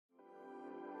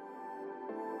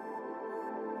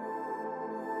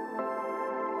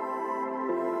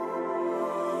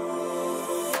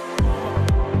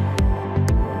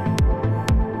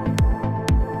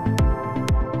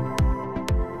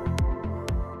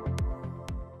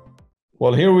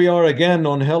Well, here we are again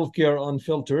on Healthcare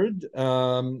Unfiltered.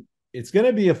 It's going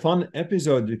to be a fun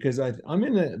episode because I'm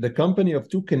in the company of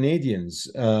two Canadians.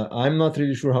 I'm not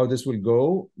really sure how this will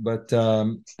go, but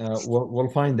we'll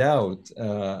find out.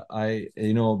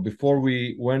 Before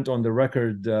we went on the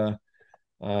record,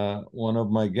 one of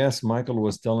my guests, Michael,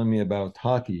 was telling me about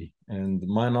hockey, and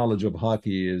my knowledge of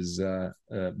hockey is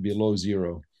below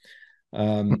zero.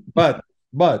 But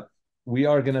we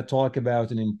are going to talk about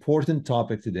an important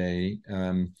topic today: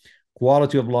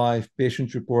 quality of life,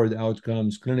 patient-reported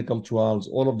outcomes, clinical trials,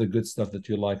 all of the good stuff that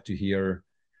you like to hear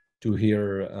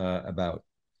about.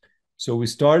 So we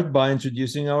start by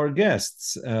introducing our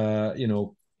guests.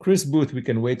 Chris Booth, we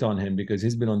can wait on him because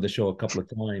he's been on the show a couple of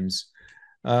times.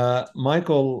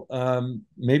 Michael,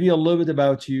 maybe a little bit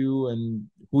about you and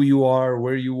who you are,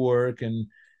 where you work, and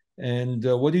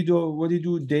what do you do? What do you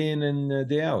do day in and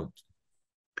day out?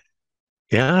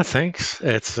 Yeah, thanks.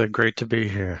 It's great to be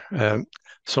here.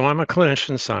 So I'm a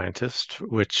clinician scientist,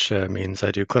 which means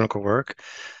I do clinical work.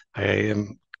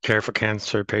 Care for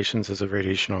cancer patients as a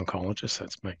radiation oncologist.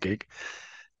 That's my gig,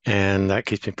 and that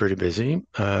keeps me pretty busy.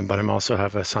 But I'm also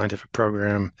have a scientific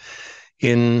program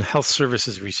in health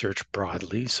services research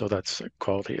broadly. So that's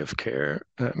quality of care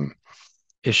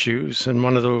issues, and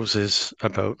one of those is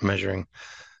about measuring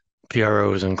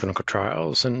PROs and clinical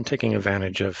trials and taking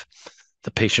advantage of the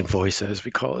patient voice, as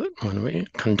we call it, when we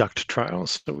conduct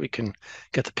trials, so we can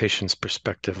get the patient's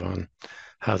perspective on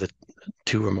how the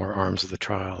two or more arms of the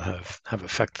trial have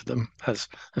affected them, has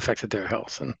affected their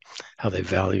health, and how they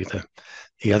value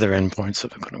the other endpoints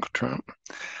of a clinical trial.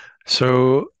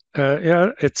 So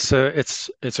yeah, it's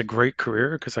a great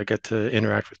career because I get to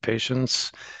interact with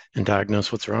patients and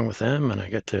diagnose what's wrong with them, and I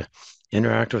get to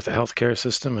interact with the healthcare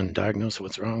system and diagnose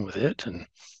what's wrong with it and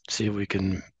see if we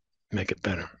can make it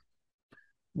better.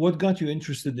 What got you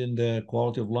interested in the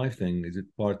quality of life thing? Is it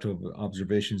part of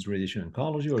observations, radiation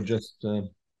oncology, or just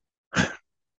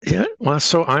Yeah, well,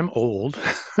 so I'm old.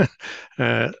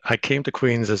 I came to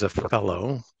Queen's as a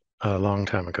fellow a long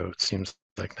time ago. It seems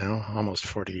like now, almost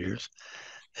 40 years.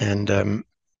 And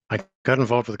I got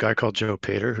involved with a guy called Joe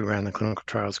Pater, who ran the clinical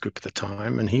trials group at the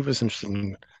time, and he was interested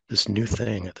in this new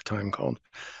thing at the time called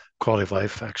quality of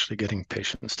life, actually getting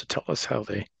patients to tell us how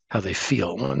they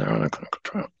feel when they're on a clinical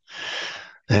trial.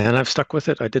 And I've stuck with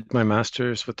it. I did my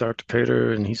master's with Dr.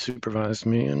 Pater, and he supervised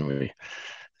me, and we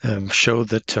showed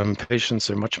that patients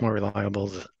are much more reliable,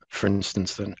 for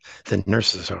instance, than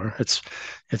nurses are.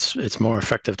 It's more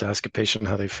effective to ask a patient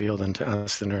how they feel than to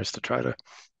ask the nurse to try to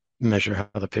measure how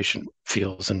the patient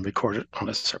feels and record it on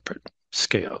a separate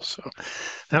scale. So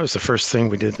that was the first thing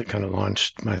we did that kind of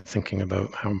launched my thinking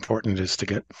about how important it is to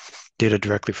get data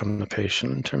directly from the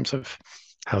patient in terms of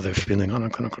how they're feeling on a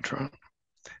clinical trial,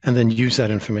 and then use that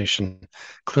information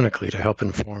clinically to help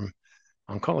inform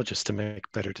oncologists to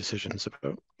make better decisions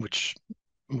about which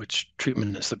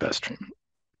treatment is the best treatment.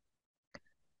 Chris?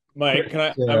 Mike,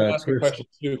 I'm gonna ask a Chris, question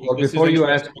too, because well, this is before you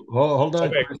ask, interesting. hold on,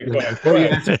 Okay, Chris. go ahead. Before Go you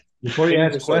ahead. ask, before you Thank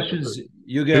ask you so questions,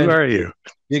 Who are you?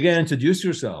 you can introduce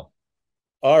yourself.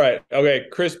 All right. Okay,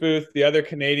 Chris Booth, the other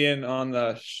Canadian on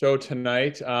the show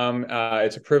tonight.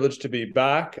 It's a privilege to be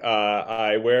back.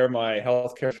 I wear my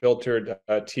healthcare filtered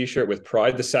T-shirt with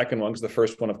pride. The second one, because the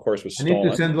first one, of course, was I need to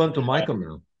stolen. send one to Michael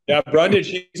now. Yeah, Brundage,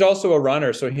 he's also a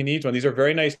runner, so he needs one. These are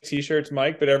very nice T-shirts,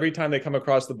 Mike, but every time they come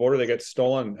across the border, they get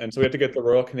stolen. And so we have to get the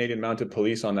Royal Canadian Mounted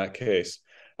Police on that case.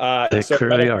 They So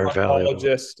clearly I'm are an valuable.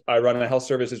 oncologist. I run a health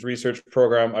services research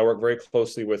program. I work very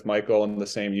closely with Michael in the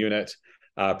same unit,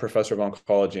 professor of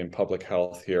oncology and public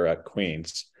health here at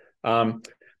Queen's. But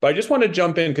I just want to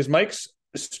jump in because Mike's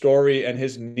story and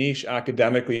his niche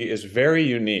academically is very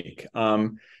unique.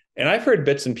 And I've heard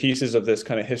bits and pieces of this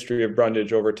kind of history of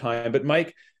Brundage over time. But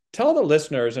Mike, tell the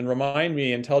listeners and remind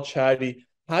me and tell Chaddy,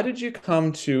 how did you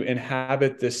come to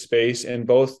inhabit this space in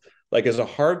both, like as a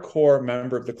hardcore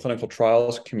member of the clinical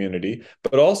trials community,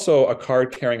 but also a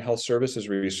card-carrying health services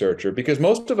researcher? Because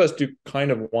most of us do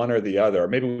kind of one or the other.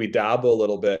 Maybe we dabble a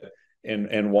little bit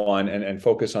in one and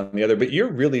focus on the other, but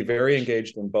you're really very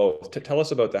engaged in both. To tell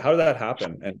us about that. How did that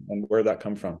happen and where did that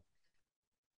come from?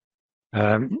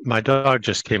 My dog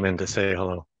just came in to say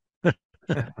hello.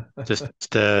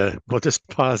 We'll just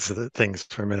pause the things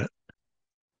for a minute.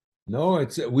 No,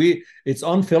 it's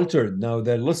unfiltered. Now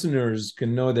the listeners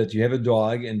can know that you have a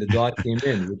dog and the dog came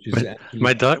in, which is actually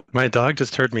My dog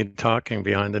just heard me talking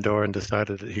behind the door and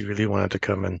decided that he really wanted to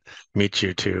come and meet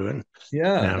you too. And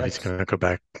yeah, now he's gonna go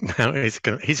back. Now he's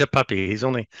a puppy. He's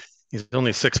only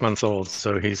 6 months old,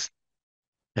 so he's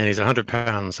 100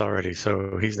 pounds already.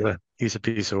 So he's a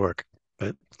piece of work.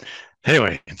 But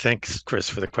anyway, thanks, Chris,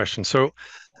 for the question. So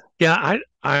Yeah,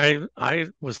 I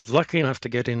was lucky enough to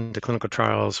get into clinical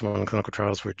trials when clinical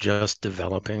trials were just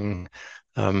developing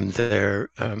their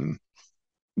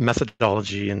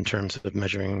methodology in terms of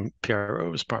measuring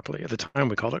PROs properly. At the time,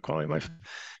 we called it quality of life.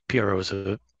 PRO is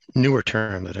a newer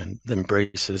term that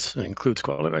embraces and includes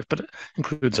quality of life, but it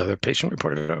includes other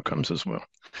patient-reported outcomes as well.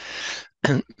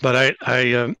 But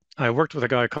I worked with a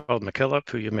guy called McKillop,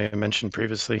 who you may have mentioned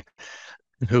previously,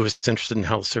 who was interested in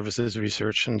health services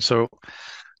research. And so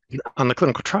on the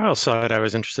clinical trial side, I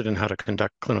was interested in how to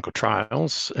conduct clinical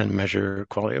trials and measure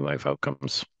quality of life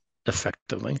outcomes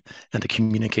effectively and to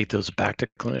communicate those back to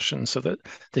clinicians so that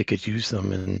they could use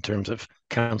them in terms of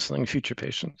counseling future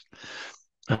patients.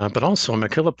 But also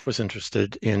McKillop was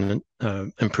interested in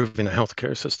improving the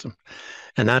healthcare system.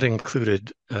 And that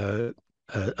included a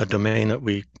domain that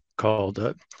we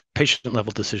called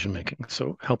patient-level decision-making.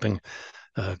 So helping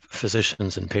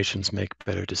physicians and patients make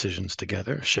better decisions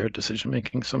together, shared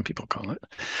decision-making, some people call it.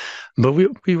 But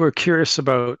we were curious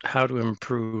about how to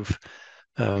improve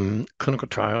clinical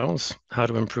trials, how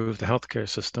to improve the healthcare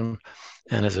system,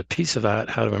 and as a piece of that,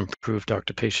 how to improve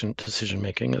doctor-patient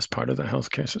decision-making as part of the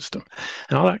healthcare system.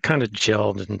 And all that kind of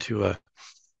gelled into a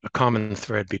common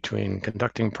thread between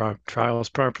conducting trials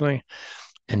properly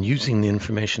and using the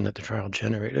information that the trial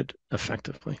generated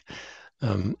effectively.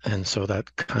 And so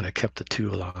that kind of kept the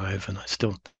two alive, and I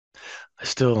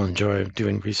still enjoy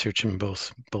doing research in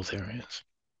both areas.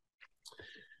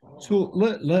 So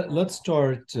let's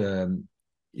start. I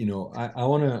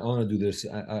wanna do this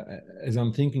as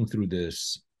I'm thinking through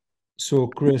this. So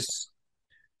Chris,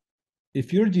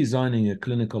 if you're designing a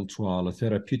clinical trial, a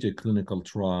therapeutic clinical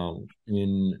trial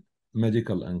in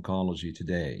medical oncology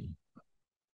today,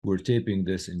 we're taping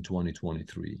this in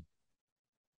 2023.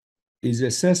 Is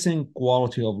assessing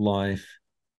quality of life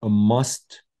a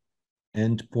must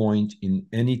endpoint in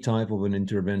any type of an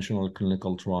interventional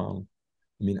clinical trial?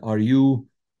 I mean, are you,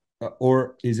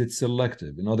 or is it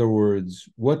selective? In other words,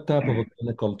 what type of a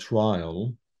clinical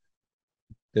trial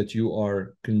that you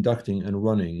are conducting and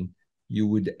running, you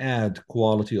would add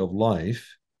quality of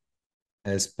life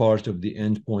as part of the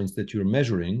endpoints that you're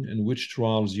measuring, and which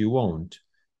trials you won't?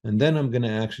 And then I'm going to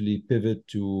actually pivot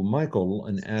to Michael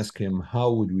and ask him, how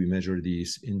would we measure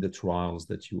these in the trials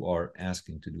that you are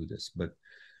asking to do this? But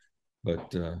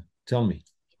tell me.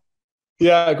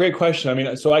 Yeah, great question. I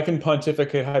mean, so I can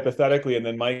pontificate hypothetically, and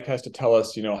then Mike has to tell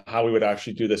us, how we would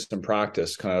actually do this in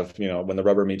practice, kind of, when the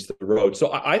rubber meets the road.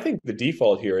 So I think the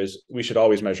default here is we should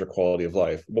always measure quality of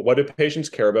life. But what do patients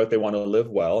care about? They want to live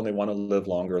well and they want to live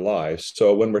longer lives.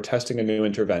 So when we're testing a new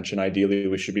intervention, ideally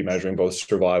we should be measuring both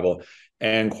survival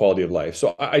and quality of life.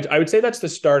 So I would say that's the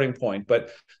starting point.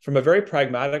 But from a very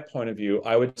pragmatic point of view,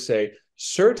 I would say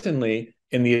certainly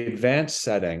in the advanced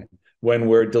setting, when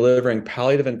we're delivering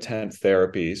palliative intent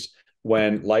therapies,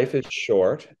 when life is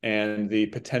short and the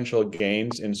potential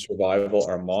gains in survival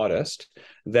are modest,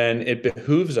 then it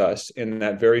behooves us in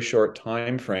that very short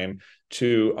time frame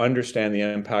to understand the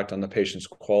impact on the patient's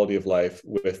quality of life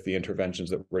with the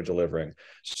interventions that we're delivering.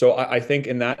 So I think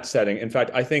in that setting, in fact,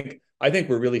 I think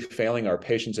we're really failing our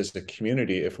patients as a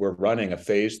community if we're running a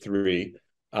phase 3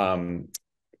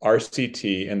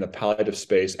 RCT in the palliative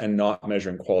space and not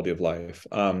measuring quality of life.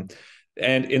 And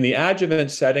in the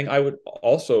adjuvant setting, I would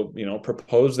also,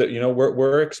 propose that,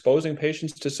 we're exposing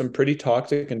patients to some pretty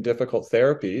toxic and difficult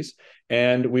therapies,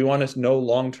 and we want to know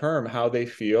long-term how they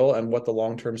feel and what the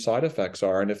long-term side effects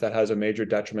are, and if that has a major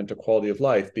detriment to quality of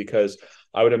life. Because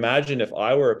I would imagine if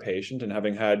I were a patient, and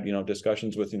having had,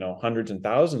 discussions with, hundreds and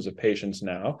thousands of patients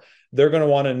now, they're going to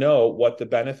want to know what the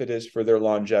benefit is for their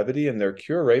longevity and their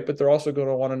cure rate, but they're also going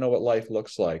to want to know what life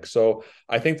looks like. So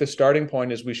I think the starting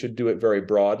point is we should do it very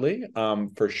broadly,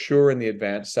 for sure in the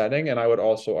advanced setting. And I would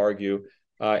also argue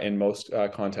in most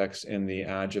contexts in the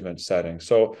adjuvant setting.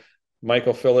 So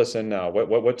Michael, fill us in now.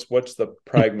 What's the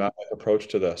pragmatic approach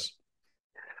to this?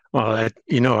 Well, I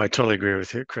totally agree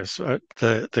with you, Chris.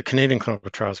 The Canadian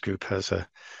Clinical Trials Group has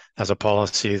a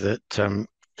policy that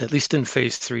at least in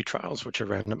phase 3 trials, which are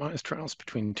randomized trials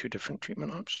between 2 different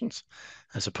treatment options,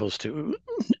 as opposed to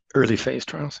early phase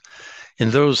trials, in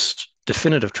those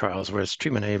definitive trials where it's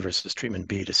treatment A versus treatment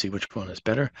B to see which one is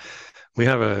better, we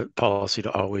have a policy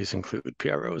to always include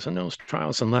PROs in those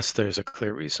trials unless there's a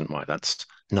clear reason why that's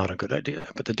not a good idea.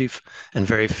 But and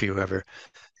very few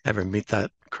ever meet that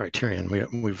criterion.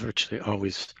 We virtually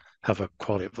always have a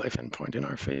quality of life endpoint in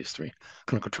our phase 3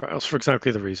 clinical trials for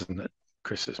exactly the reason that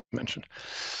Chris has mentioned.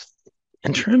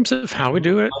 In terms of how we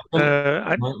do it,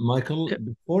 Michael,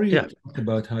 before you talk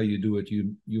about how you do it,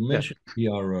 you mentioned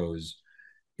PROs.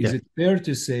 Is it fair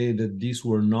to say that these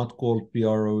were not called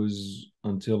PROs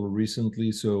until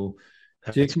recently? So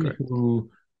take me through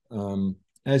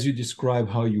as you describe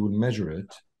how you would measure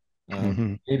it,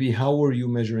 maybe how were you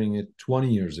measuring it 20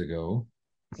 years ago,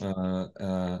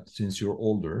 since you're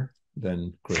older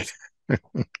than Chris?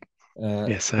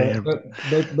 Yes, I am.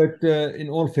 But in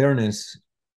all fairness,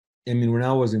 I mean, when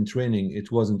I was in training,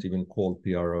 it wasn't even called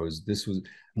PROs. This was,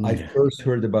 I first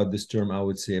heard about this term, I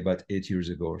would say, about 8 years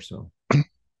ago or so.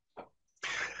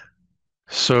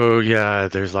 So yeah,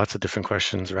 there's lots of different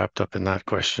questions wrapped up in that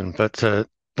question, but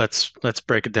let's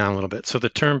break it down a little bit. So the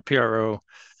term PRO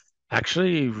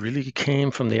actually really came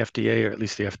from the FDA, or at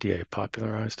least the FDA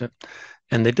popularized it.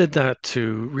 And they did that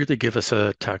to really give us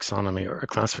a taxonomy or a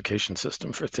classification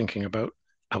system for thinking about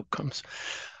outcomes.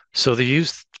 So they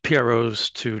used PROs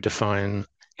to define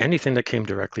anything that came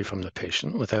directly from the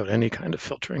patient without any kind of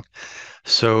filtering.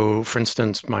 So, for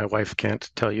instance, my wife can't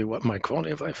tell you what my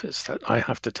quality of life is. That I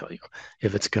have to tell you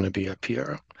if it's going to be a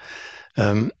PRO.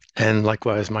 And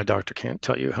likewise, my doctor can't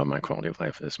tell you how my quality of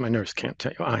life is. My nurse can't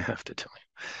tell you. I have to tell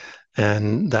you.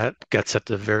 And that gets at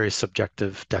the very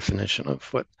subjective definition of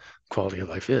what quality of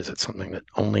life is. It's something that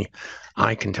only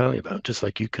I can tell you about, just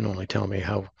like you can only tell me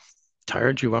how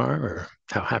tired you are or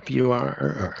how happy you are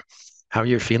or how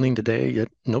you're feeling today. Yet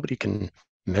nobody can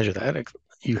measure that.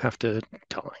 You have to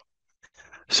tell me.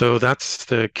 So that's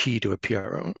the key to a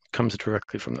PRO. It comes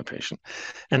directly from the patient.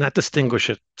 And that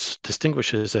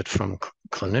distinguishes it from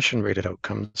clinician-rated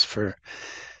outcomes for,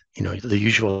 the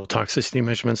usual toxicity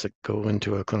measurements that go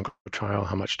into a clinical trial.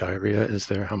 How much diarrhea is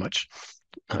there? How much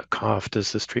cough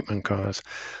does this treatment cause?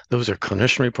 Those are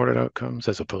clinician-reported outcomes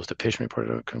as opposed to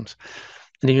patient-reported outcomes.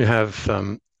 And then you have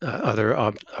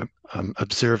other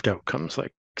observed outcomes,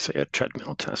 like say a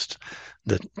treadmill test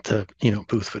that the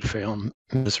Booth would fail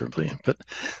miserably. But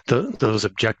those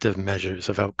objective measures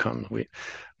of outcome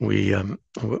we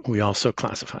also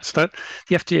classify. So that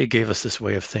the FDA gave us this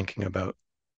way of thinking about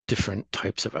different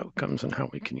types of outcomes and how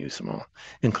we can use them all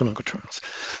in clinical trials.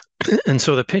 And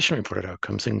so the patient-reported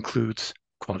outcomes includes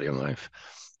quality of life.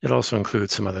 It also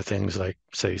includes some other things like,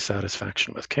 say,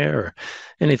 satisfaction with care or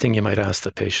anything you might ask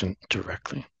the patient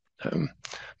directly.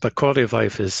 But quality of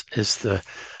life is the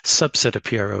subset of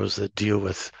PROs that deal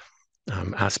with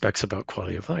aspects about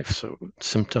quality of life. So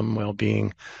symptom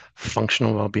well-being,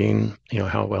 functional well-being,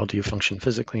 how well do you function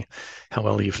physically? How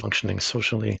well are you functioning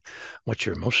socially? What's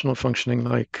your emotional functioning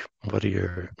like? What are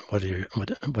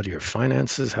your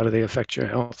finances? How do they affect your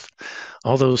health?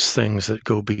 All those things that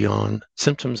go beyond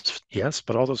symptoms, yes,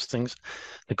 but all those things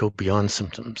that go beyond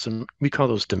symptoms. And we call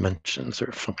those dimensions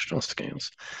or functional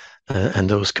scales. And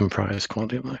those comprise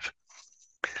quality of life.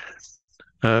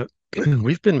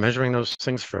 We've been measuring those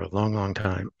things for a long, long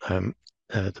time.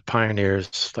 The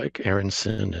pioneers like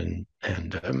Aronson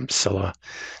and Silla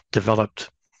developed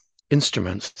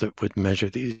instruments that would measure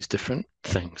these different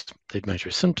things. They'd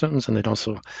measure symptoms, and they'd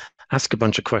also ask a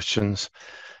bunch of questions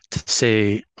to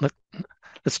say,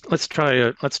 let's try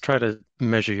to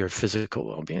measure your physical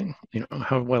well-being.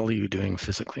 How well are you doing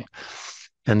physically?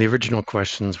 And the original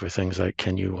questions were things like,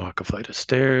 can you walk a flight of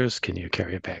stairs? Can you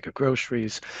carry a bag of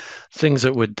groceries? Things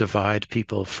that would divide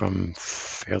people from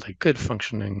fairly good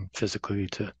functioning physically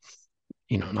to,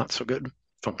 not so good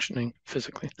functioning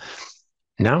physically.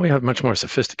 Now we have much more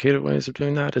sophisticated ways of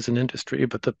doing that as an industry,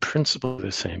 but the principle is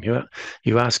the same.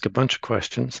 You ask a bunch of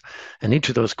questions, and each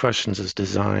of those questions is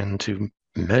designed to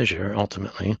measure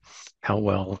ultimately how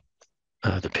well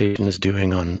the patient is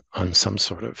doing on some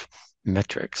sort of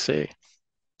metric, say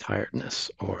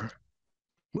tiredness or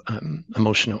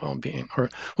emotional well-being, or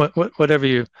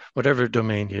whatever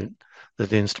domain that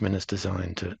the instrument is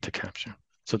designed to capture.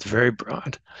 So it's very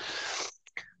broad.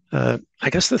 I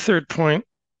guess the third point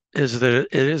is that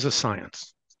it is a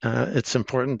science. It's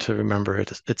important to remember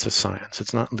it's a science.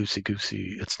 It's not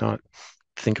loosey-goosey. It's not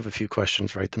think of a few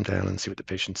questions, write them down, and see what the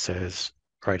patient says,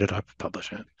 write it up,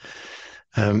 publish it.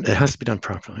 It has to be done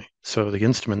properly. So the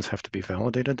instruments have to be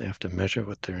validated. They have to measure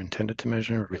what they're intended to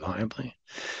measure reliably.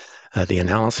 The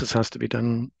analysis has to be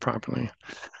done properly.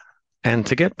 And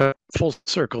to get back full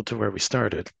circle to where we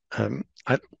started,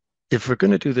 if we're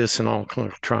going to do this in all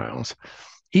clinical trials,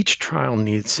 each trial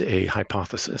needs a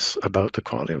hypothesis about the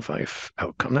quality of life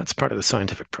outcome. That's part of the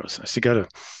scientific process. You got to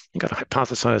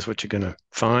hypothesize what you're going to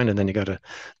find, and then you got to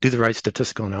do the right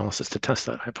statistical analysis to test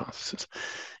that hypothesis.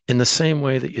 In the same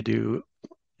way that you do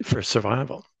for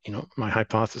survival, my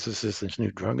hypothesis is this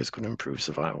new drug is going to improve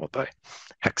survival by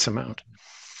X amount.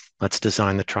 Let's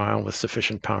design the trial with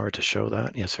sufficient power to show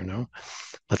that, yes or no.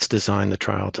 Let's design the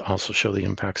trial to also show the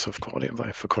impacts of quality of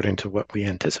life according to what we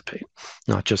anticipate,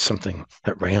 not just something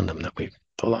at random that we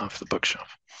pull off the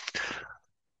bookshelf.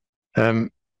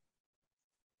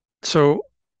 So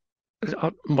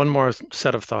one more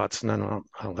set of thoughts, and then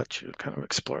I'll let you kind of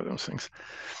explore those things.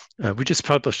 We just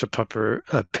published a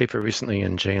paper recently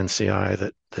in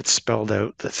JNCI that spelled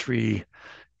out the 3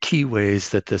 key ways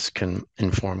that this can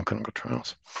inform clinical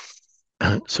trials.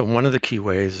 So one of the key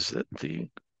ways is that the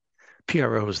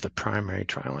PRO is the primary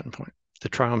trial endpoint. The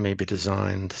trial may be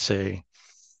designed, say,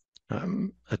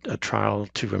 a trial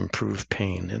to improve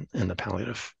pain in the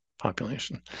palliative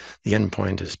population. The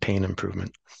endpoint is pain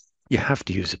improvement. You have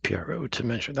to use a PRO to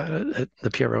measure that.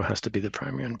 The PRO has to be the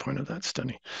primary endpoint of that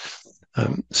study.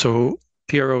 So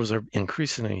PROs are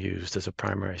increasingly used as a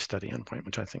primary study endpoint,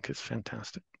 which I think is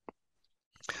fantastic.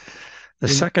 The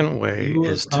second way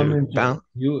is to balance.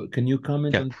 Can you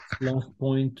comment on this last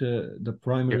point, the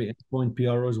primary endpoint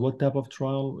PROs? What type of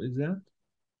trial is that?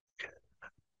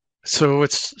 So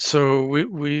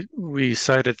we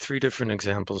cited 3 different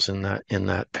examples in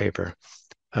that paper.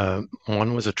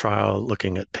 One was a trial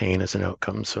looking at pain as an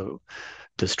outcome. So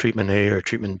does treatment A or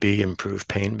treatment B improve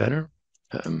pain better?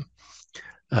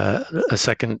 A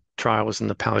second trial was in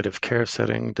the palliative care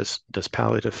setting. Does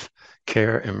palliative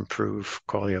care improve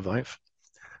quality of life?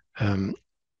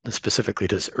 Specifically,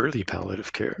 does early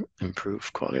palliative care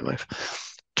improve quality of life?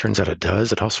 Turns out it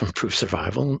does. It also improves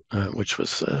survival, which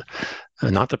was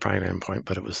not the primary endpoint,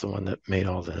 but it was the one that made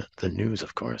all the news,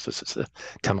 of course. This is the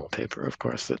Temel paper, of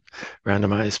course, that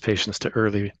randomized patients to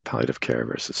early palliative care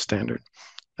versus standard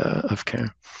of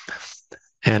care.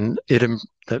 And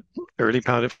that early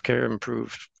palliative care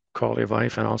improved quality of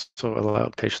life and also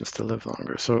allowed patients to live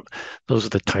longer. So those are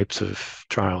the types of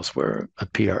trials where a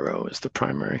PRO is the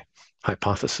primary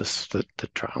hypothesis that the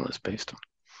trial is based on.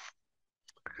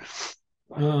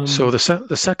 So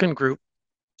the second group,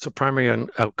 so primary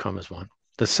outcome is one.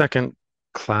 The second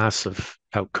class of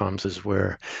outcomes is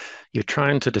where you're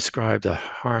trying to describe the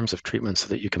harms of treatment so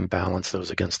that you can balance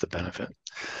those against the benefit.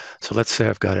 So let's say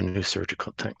I've got a new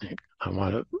surgical technique.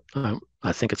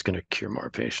 I think it's going to cure more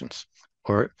patients,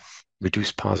 or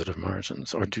reduce positive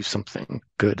margins, or do something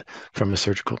good from a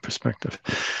surgical perspective.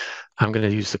 I'm going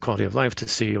to use the quality of life to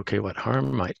see, okay, what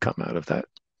harm might come out of that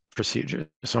procedure.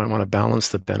 So I want to balance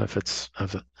the benefits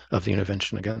of the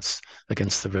intervention against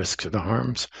the risks or the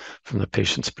harms from the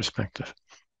patient's perspective.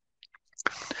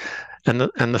 And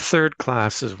the third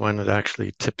class is when it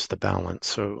actually tips the balance.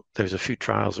 So there's a few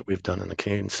trials that we've done in the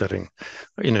Canadian setting,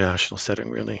 international setting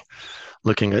really,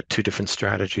 looking at 2 different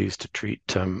strategies to treat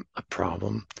a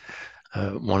problem.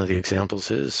 One of the examples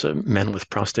is men with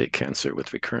prostate cancer,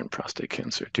 with recurrent prostate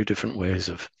cancer, 2 different ways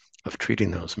of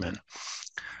treating those men.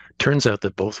 Turns out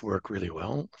that both work really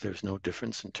well. There's no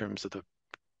difference in terms of the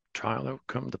trial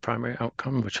outcome, the primary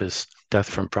outcome, which is death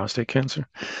from prostate cancer.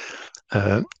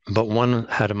 But one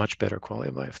had a much better quality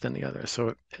of life than the other.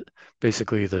 So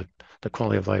basically the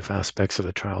quality of life aspects of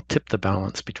the trial tipped the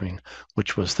balance between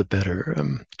which was the better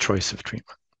choice of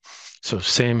treatment. So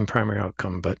same primary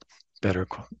outcome, but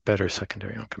better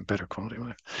secondary outcome, better quality of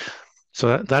life.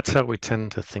 So that's how we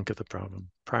tend to think of the problem.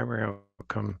 Primary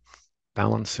outcome,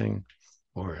 balancing,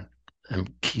 or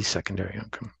key secondary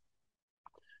outcome.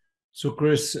 So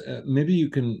Chris, maybe you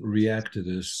can react to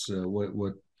this,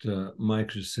 what Mike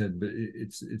just said, but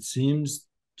it seems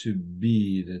to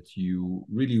be that you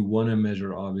really want to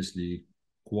measure, obviously,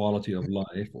 quality of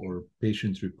life or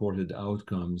patient-reported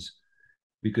outcomes,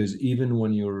 because even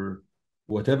when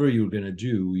whatever you're going to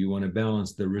do, you want to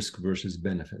balance the risk versus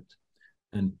benefit.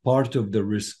 And part of the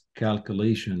risk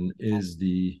calculation is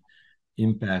the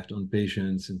impact on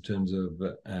patients in terms of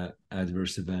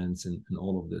adverse events and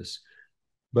all of this.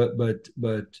 But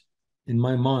in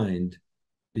my mind,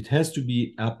 it has to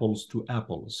be apples to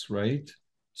apples, right?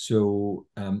 So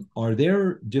are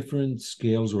there different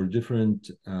scales or different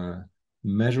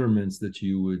measurements that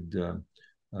you would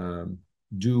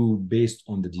do based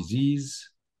on the disease,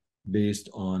 based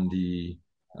on the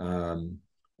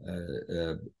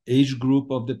age group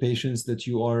of the patients that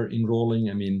you are enrolling?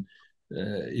 I mean,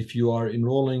 if you are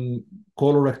enrolling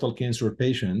colorectal cancer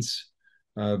patients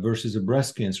versus a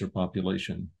breast cancer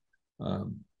population,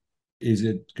 is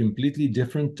it completely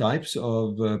different types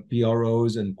of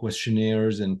PROs and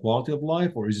questionnaires and quality of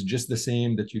life, or is it just the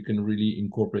same that you can really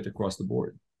incorporate across the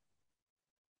board?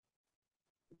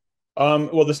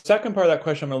 Well, the second part of that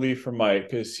question I'm going to leave for Mike,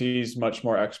 because he's much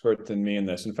more expert than me in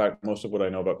this. In fact, most of what I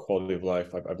know about quality of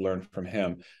life, I've learned from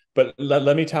him. But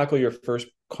let me tackle your first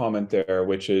comment there,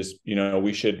 which is,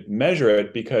 we should measure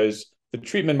it because the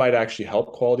treatment might actually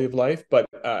help quality of life. But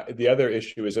the other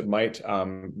issue is it might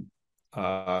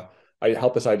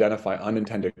help us identify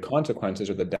unintended consequences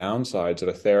or the downsides of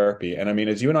a therapy. And I mean,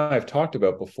 as you and I have talked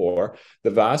about before,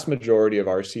 the vast majority of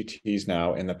RCTs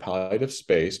now in the palliative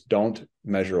space don't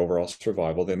measure overall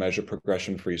survival. They measure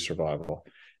progression-free survival.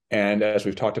 And as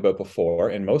we've talked about before,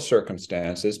 in most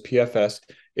circumstances, PFS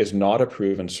is not a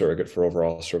proven surrogate for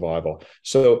overall survival.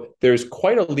 So there's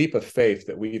quite a leap of faith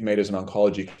that we've made as an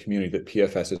oncology community that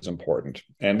PFS is important.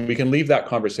 And we can leave that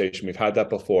conversation. We've had that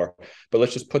before, but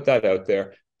let's just put that out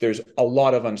there. There's a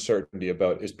lot of uncertainty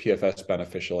about, is PFS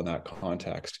beneficial in that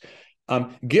context?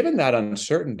 Given that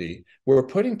uncertainty, we're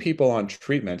putting people on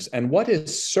treatments. And what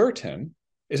is certain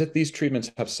is that these treatments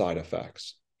have side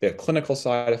effects. They have clinical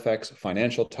side effects,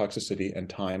 financial toxicity, and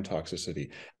time toxicity.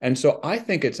 And so I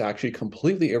think it's actually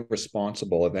completely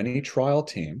irresponsible of any trial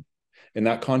team in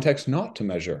that context not to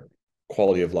measure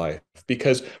quality of life,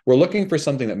 because we're looking for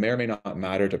something that may or may not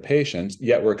matter to patients,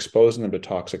 yet we're exposing them to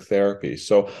toxic therapies.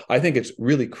 So I think it's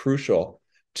really crucial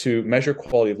to measure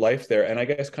quality of life there. And I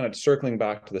guess kind of circling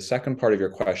back to the second part of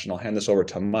your question, I'll hand this over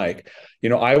to Mike.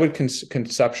 I would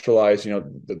conceptualize,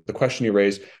 the question you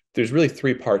raised, there's really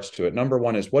three parts to it. Number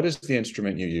one is, what is the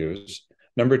instrument you use?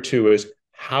 Number two is,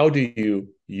 how do you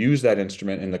use that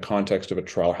instrument in the context of a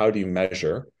trial? How do you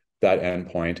measure that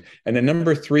endpoint? And then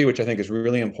number three, which I think is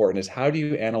really important, is how do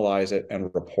you analyze it and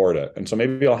report it? And so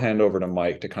maybe I'll hand over to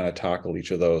Mike to kind of tackle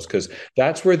each of those, because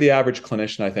that's where the average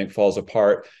clinician, I think, falls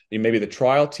apart. Maybe the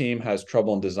trial team has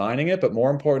trouble in designing it, but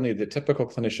more importantly, the typical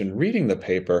clinician reading the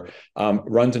paper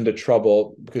runs into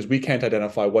trouble because we can't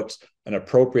identify what's an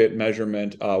appropriate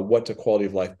measurement, what's a quality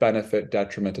of life benefit,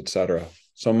 detriment, et cetera.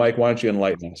 So Mike, why don't you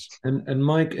enlighten us? And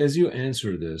Mike, as you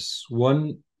answer this,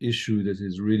 one issue that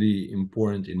is really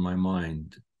important in my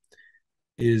mind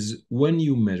is when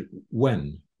you measure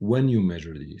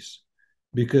these.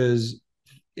 Because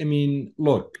I mean,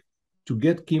 look, to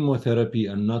get chemotherapy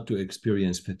and not to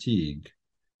experience fatigue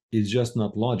is just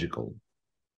not logical.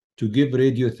 To give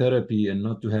radiotherapy and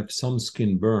not to have some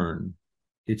skin burn,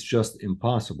 it's just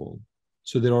impossible.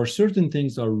 So there are certain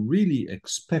things that are really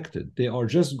expected. They are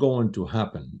just going to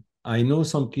happen. I know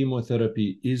some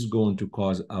chemotherapy is going to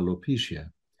cause alopecia.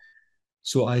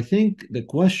 So I think the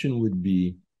question would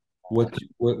be,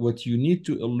 what you need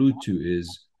to allude to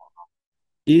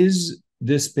is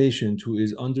this patient who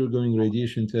is undergoing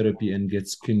radiation therapy and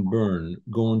gets skin burn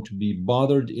going to be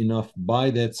bothered enough by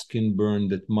that skin burn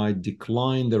that might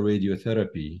decline the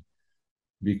radiotherapy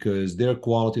because their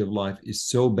quality of life is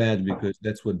so bad because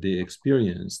that's what they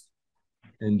experienced,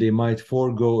 and they might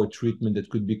forego a treatment that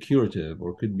could be curative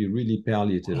or could be really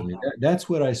palliative. I mean, that's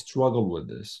where I struggle with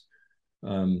this.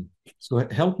 So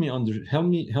help me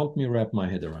wrap my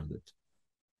head around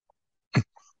it.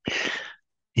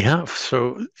 Yeah,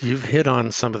 so you've hit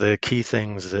on some of the key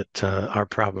things that are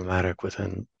problematic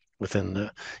within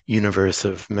the universe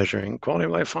of measuring quality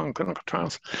of life on clinical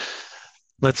trials.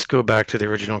 Let's go back to the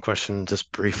original question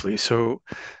just briefly. So,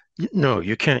 no,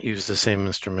 you can't use the same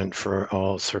instrument for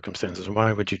all circumstances.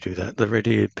 Why would you do that? The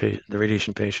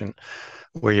radiation patient,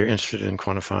 where you're interested in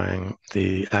quantifying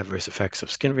the adverse effects of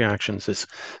skin reactions, is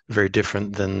very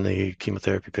different than the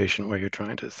chemotherapy patient, where you're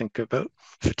trying to think about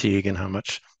fatigue and how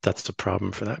much that's a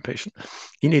problem for that patient.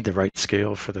 You need the right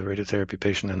scale for the radiotherapy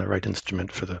patient and the right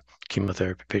instrument for the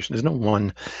chemotherapy patient. There's no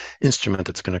one instrument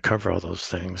that's going to cover all those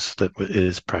things that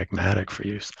is pragmatic for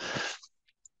use.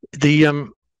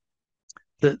 The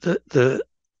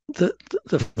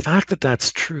fact that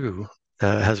that's true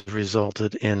has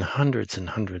resulted in hundreds and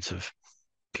hundreds of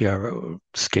PRO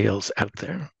scales out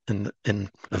there and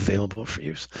available for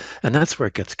use. And that's where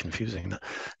it gets confusing.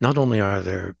 Not only are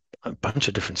there a bunch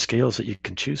of different scales that you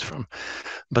can choose from,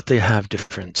 but they have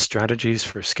different strategies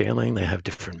for scaling. They have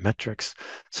different metrics.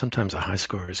 Sometimes a high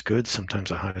score is good. Sometimes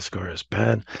a high score is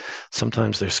bad.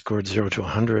 Sometimes they're scored 0 to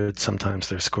 100. Sometimes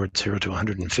they're scored 0 to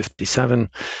 157.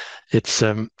 It's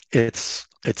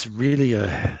really a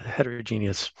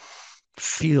heterogeneous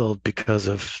field because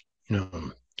of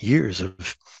years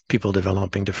of people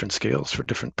developing different scales for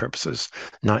different purposes,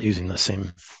 not using the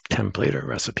same template or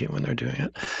recipe when they're doing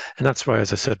it. And that's why,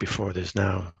 as I said before, there's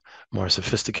now more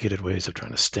sophisticated ways of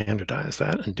trying to standardize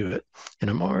that and do it in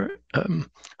a more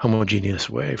homogeneous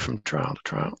way from trial to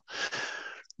trial.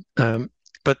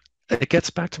 But it gets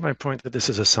back to my point that this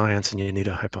is a science and you need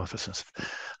a hypothesis.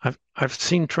 I've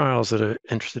seen trials that are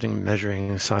interested in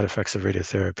measuring side effects of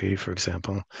radiotherapy, for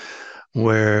example,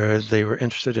 where they were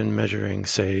interested in measuring,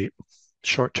 say,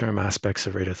 short-term aspects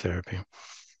of radiotherapy,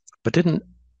 but didn't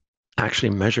actually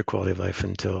measure quality of life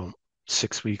until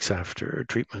 6 weeks after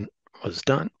treatment was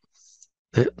done.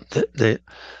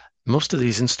 Most of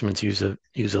these instruments use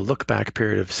a look-back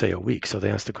period of, say, a week. So they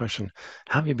ask the question,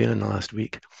 how have you been in the last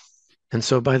week? And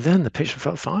so by then the patient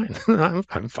felt fine.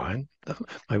 I'm fine.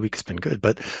 My week's been good.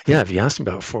 But yeah, if you asked me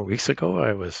about 4 weeks ago,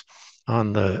 I was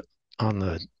on the on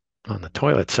the on the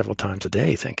toilet several times a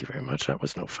day. Thank you very much. That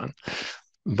was no fun.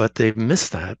 But they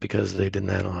missed that because they didn't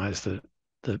analyze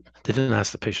they didn't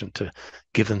ask the patient to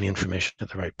give them the information at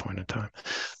the right point in time.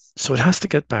 So it has to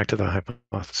get back to the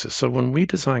hypothesis. So when we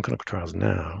design clinical trials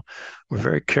now, we're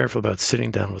very careful about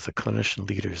sitting down with the clinician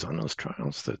leaders on those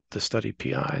trials, the study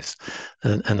PIs,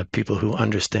 and the people who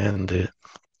understand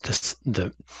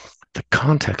the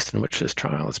context in which this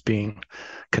trial is being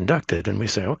conducted. And we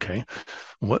say, okay,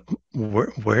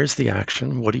 where's the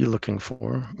action? What are you looking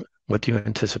for? What do you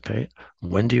anticipate?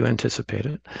 When do you anticipate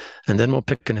it? And then we'll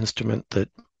pick an instrument that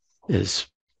is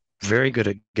very good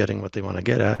at getting what they want to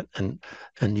get at and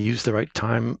use the right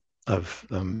time of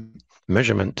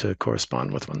measurement to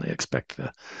correspond with when they expect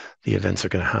the events are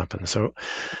going to happen. So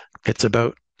it's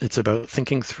about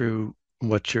thinking through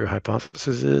what your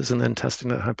hypothesis is and then testing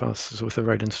that hypothesis with the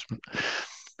right instrument.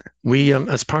 We,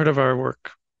 as part of our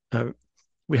work,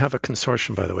 we have a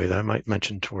consortium, by the way, that I might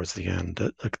mention towards the end.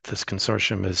 This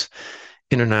consortium is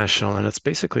international, and it's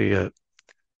basically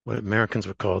what Americans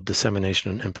would call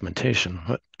dissemination and implementation,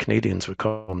 what Canadians would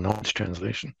call knowledge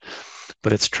translation.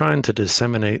 But it's trying to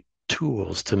disseminate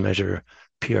tools to measure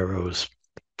PROs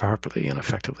properly and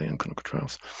effectively in clinical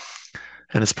trials.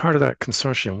 And as part of that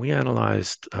consortium, we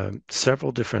analyzed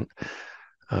several different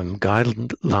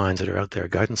guidelines that are out there,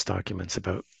 guidance documents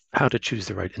about how to choose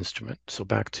the right instrument. So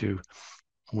back to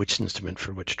which instrument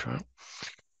for which trial.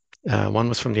 One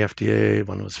was from the FDA,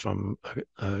 one was from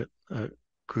a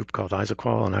group called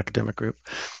Isoqual, an academic group.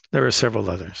 There were several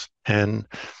others. And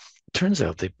it turns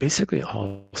out they basically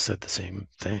all said the same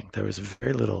thing. There was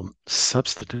very little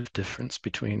substantive difference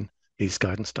between these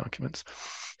guidance documents.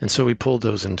 And so we pulled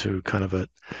those into kind of an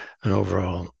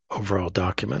overall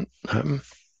document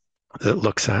that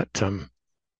looks at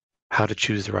how to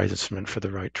choose the right instrument for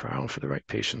the right trial, for the right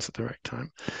patients at the right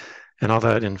time. And all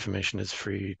that information is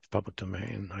free, public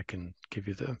domain. I can give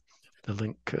you the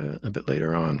link a bit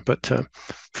later on. But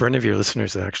for any of your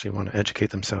listeners that actually want to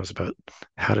educate themselves about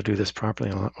how to do this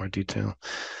properly in a lot more detail,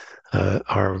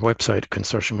 our website,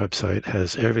 consortium website,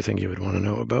 has everything you would want to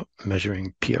know about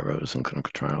measuring PROs in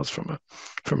clinical trials from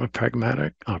a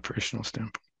pragmatic operational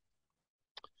standpoint.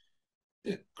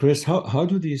 Chris, how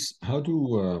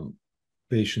do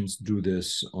patients do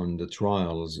this on the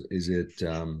trials? Is it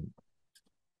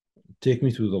take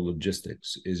me through the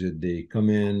logistics? Is it they come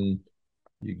in,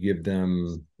 you give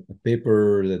them a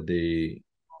paper that they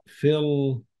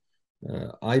fill,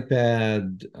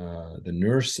 iPad, the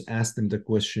nurse asks them the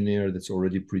questionnaire that's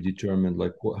already predetermined?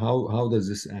 Like, how does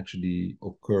this actually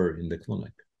occur in the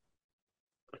clinic?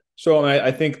 So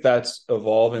I think that's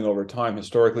evolving over time.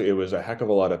 Historically, it was a heck of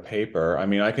a lot of paper. I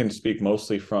mean, I can speak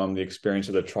mostly from the experience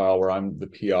of the trial where I'm the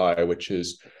PI, which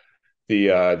is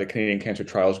the Canadian Cancer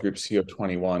Trials Group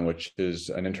CO21, which is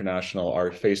an international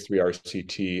phase 3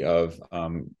 RCT of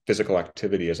physical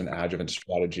activity as an adjuvant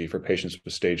strategy for patients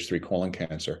with stage 3 colon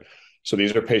cancer. So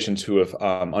these are patients who have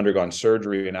undergone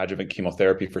surgery and adjuvant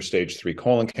chemotherapy for stage 3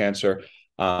 colon cancer.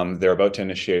 They're about to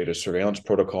initiate a surveillance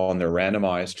protocol, and they're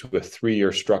randomized to a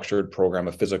 3-year structured program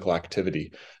of physical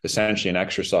activity, essentially an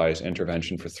exercise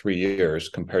intervention for 3 years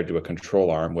compared to a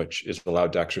control arm, which is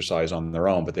allowed to exercise on their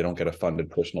own, but they don't get a funded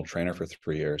personal trainer for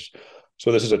 3 years.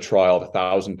 So this is a trial of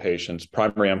 1,000 patients.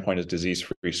 Primary endpoint is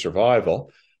disease-free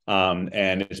survival.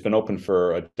 And it's been open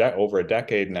for over a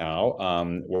decade now.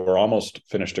 We're almost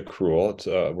finished accrual.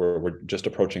 We're just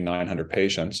approaching 900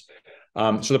 patients.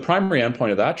 So the primary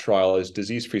endpoint of that trial is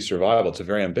disease-free survival. It's a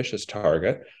very ambitious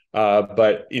target.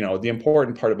 But, the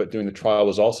important part about doing the trial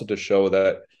was also to show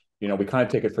that, we kind of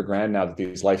take it for granted now that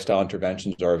these lifestyle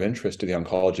interventions are of interest to the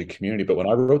oncology community. But when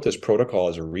I wrote this protocol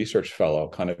as a research fellow,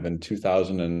 kind of in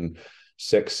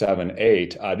 2006, 7,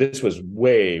 8, this was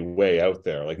way, way out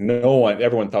there. Like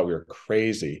everyone thought we were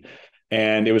crazy.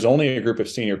 And it was only a group of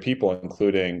senior people,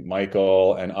 including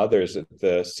Michael and others at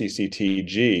the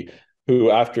CCTG,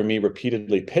 who, after me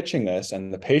repeatedly pitching this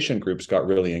and the patient groups got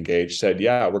really engaged, said,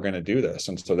 yeah, we're going to do this.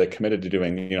 And so they committed to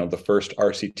doing, the first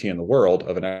RCT in the world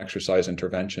of an exercise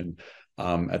intervention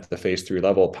at the phase 3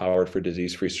 level, powered for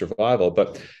disease-free survival.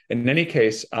 But in any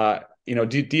case,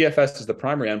 DFS is the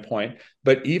primary endpoint.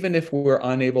 But even if we're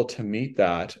unable to meet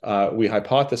that, we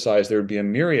hypothesize there would be a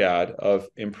myriad of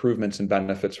improvements and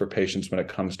benefits for patients when it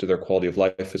comes to their quality of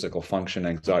life, physical function,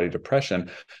 anxiety,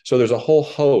 depression. So there's a whole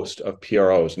host of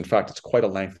PROs. In fact, it's quite a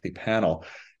lengthy panel.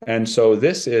 And so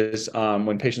this is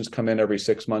when patients come in every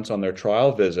 6 months on their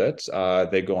trial visits,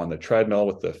 they go on the treadmill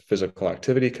with the physical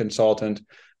activity consultant.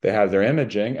 They have their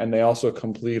imaging, and they also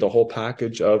complete a whole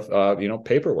package of,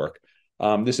 paperwork.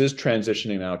 This is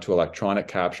transitioning now to electronic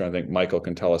capture. I think Michael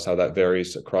can tell us how that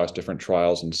varies across different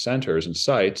trials and centers and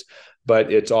sites,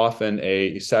 but it's often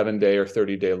a 7-day or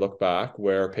 30-day look back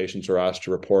where patients are asked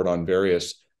to report on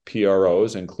various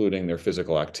PROs, including their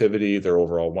physical activity, their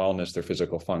overall wellness, their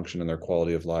physical function, and their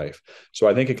quality of life. So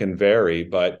I think it can vary,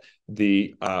 but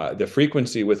the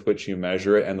frequency with which you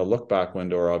measure it and the look back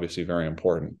window are obviously very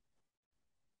important.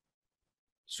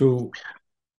 So,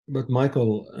 but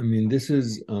Michael, I mean, this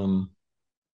is, to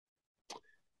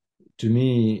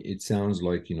me, it sounds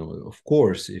like, of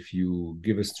course, if you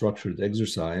give a structured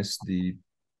exercise, the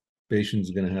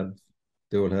patient's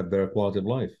they will have better quality of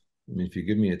life. I mean, if you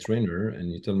give me a trainer and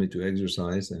you tell me to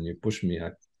exercise and you push me,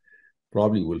 I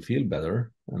probably will feel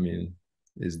better. I mean,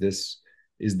 is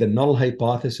the null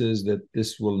hypothesis that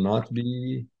this will not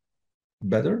be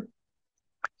better?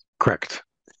 Correct.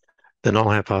 The null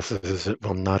hypothesis is it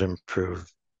will not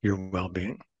improve your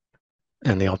well-being.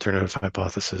 And the alternative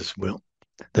hypothesis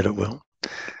that it will.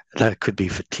 That could be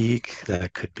fatigue,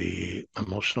 that could be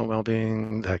emotional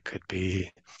well-being, that could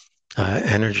be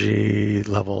energy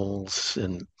levels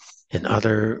in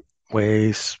other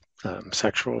ways,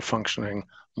 sexual functioning,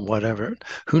 whatever.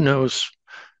 Who knows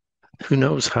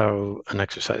how an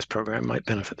exercise program might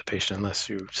benefit the patient unless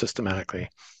you systematically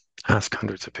ask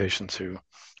hundreds of patients who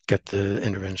get the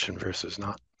intervention versus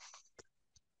not.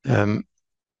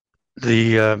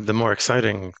 The more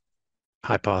exciting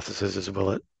hypothesis is,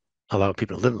 will it allow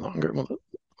people to live longer? Will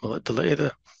it delay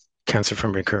the cancer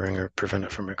from recurring or prevent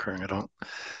it from recurring at all?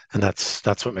 And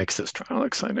that's what makes this trial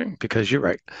exciting, because you're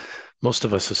right. Most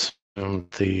of us assume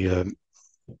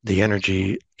the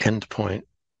energy endpoint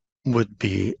would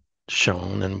be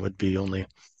shown and would be only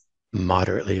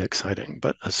moderately exciting,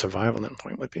 but a survival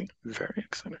endpoint would be very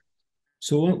exciting.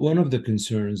 So one of the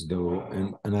concerns, though,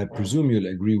 and I presume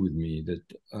you'll agree with me, that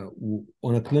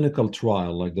on a clinical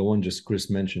trial like the one just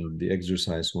Chris mentioned, the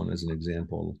exercise one as an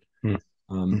example,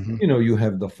 you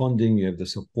have the funding, you have the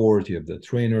support, you have the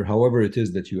trainer, however it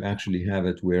is that you actually have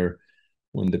it, where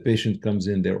when the patient comes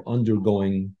in, they're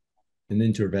undergoing an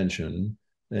intervention,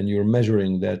 and you're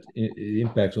measuring that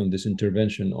impact on this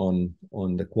intervention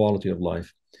on the quality of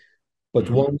life. But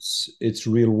once it's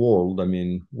real world, I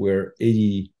mean, where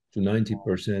 80 to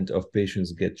 90% of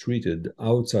patients get treated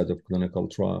outside of clinical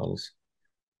trials,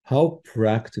 how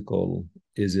practical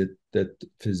is it that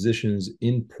physicians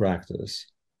in practice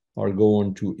are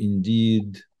going to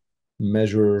indeed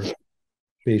measure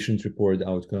patient-reported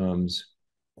outcomes,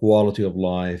 quality of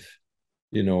life,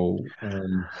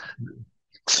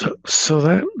 So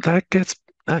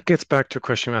that gets back to a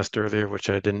question you asked earlier, which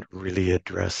I didn't really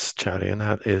address, Chadi, and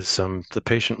that is the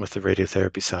patient with the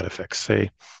radiotherapy side effects,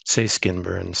 say skin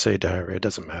burn, say diarrhea,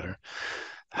 doesn't matter.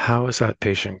 How is that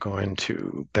patient going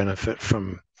to benefit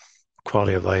from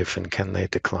quality of life, and can they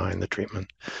decline the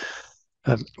treatment?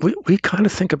 We kind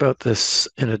of think about this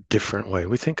in a different way.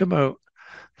 We think about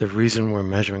the reason we're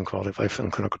measuring quality of life in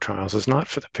clinical trials is not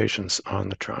for the patients on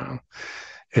the trial.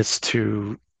 It's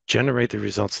to generate the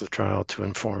results of the trial to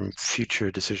inform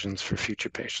future decisions for future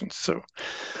patients. So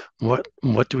what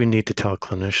do we need to tell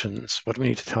clinicians? What do we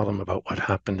need to tell them about what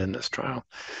happened in this trial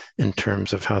in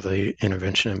terms of how the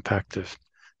intervention impacted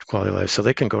quality of life? So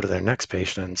they can go to their next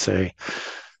patient and say,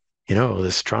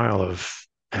 this trial of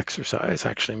exercise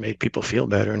actually made people feel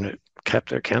better and it kept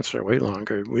their cancer away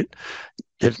longer.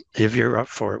 If you're up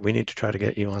for it, we need to try to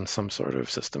get you on some sort of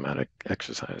systematic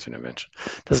exercise intervention.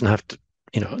 It doesn't have to,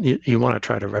 you want to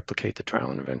try to replicate the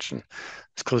trial intervention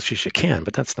as close as you can,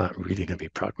 but that's not really going to be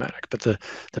pragmatic. But the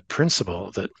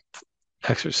principle that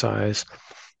exercise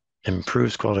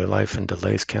improves quality of life and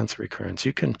delays cancer recurrence,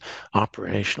 you can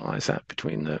operationalize that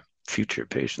between the future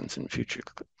patients and future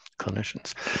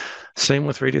clinicians. Same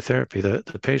with radiotherapy.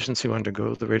 The patients who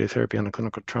undergo the radiotherapy on the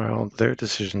clinical trial, their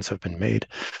decisions have been made.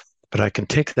 But I can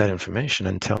take that information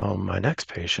and tell my next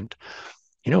patient,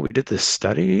 we did this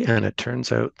study and it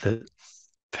turns out that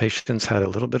patients had a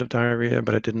little bit of diarrhea,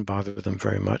 but it didn't bother them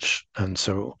very much. And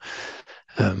so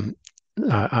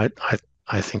I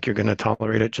think you're going to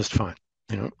tolerate it just fine.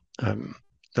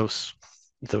 Those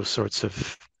sorts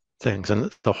of things.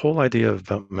 And the whole idea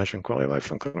about measuring quality of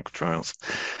life in clinical trials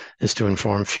is to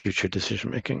inform future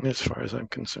decision-making, as far as I'm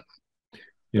concerned.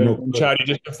 Chadi,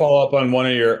 just to follow up on one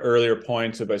of your earlier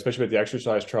points, especially with the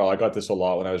exercise trial, I got this a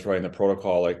lot when I was writing the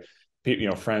protocol. Like,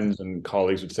 friends and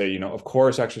colleagues would say, of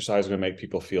course, exercise is going to make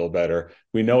people feel better.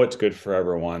 We know it's good for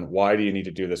everyone. Why do you need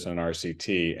to do this in an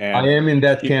RCT? And I am in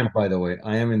that camp, by the way.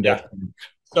 I am in that camp.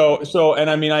 And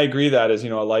I mean, I agree that as, a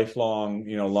lifelong,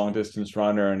 long distance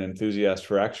runner and enthusiast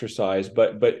for exercise,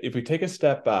 but if we take a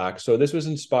step back, so this was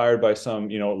inspired by some,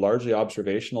 largely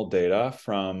observational data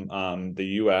from the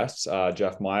US,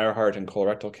 Jeff Meyerhart in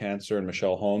colorectal cancer and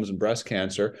Michelle Holmes in breast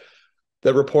cancer,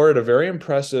 that reported a very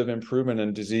impressive improvement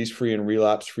in disease-free and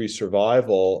relapse-free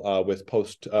survival with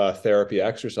post-therapy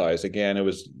exercise. Again, it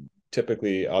was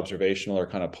typically observational or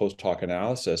kind of post-hoc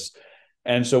analysis.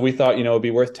 And so we thought, it'd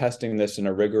be worth testing this in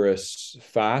a rigorous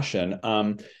fashion.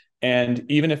 And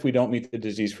even if we don't meet the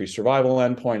disease-free survival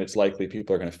endpoint, it's likely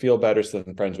people are going to feel better. So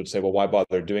then friends would say, well, why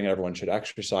bother doing it? Everyone should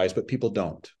exercise. But people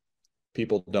don't.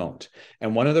 People don't.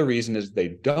 And one of the reasons they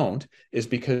don't is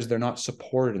because they're not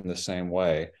supported in the same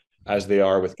way as they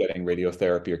are with getting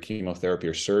radiotherapy or chemotherapy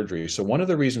or surgery. So one of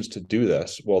the reasons to do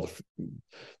this, well,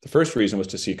 the first reason was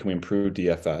to see, can we improve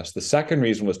DFS? The second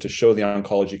reason was to show the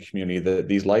oncology community that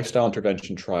these lifestyle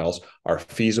intervention trials are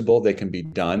feasible, they can be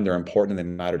done, they're important, and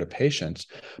they matter to patients.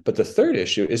 But the third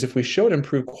issue is, if we showed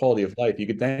improved quality of life, you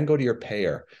could then go to your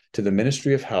payer, to the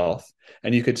Ministry of Health,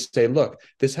 and you could say, look,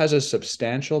 this has a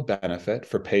substantial benefit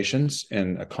for patients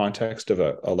in a context of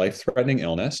a life-threatening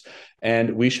illness,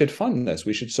 and we should fund this.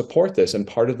 We should support this. And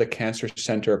part of the cancer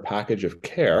center package of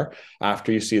care,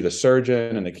 after you see the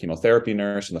surgeon and the chemotherapy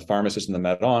nurse and the pharmacist and the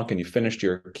med-onc, and you finished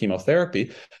your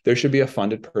chemotherapy, there should be a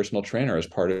funded personal trainer as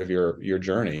part of your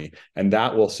journey. And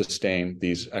that will sustain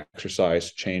these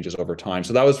exercise changes over time.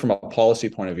 So that was, from a policy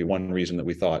point of view, one reason that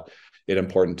we thought it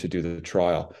important to do the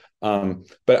trial.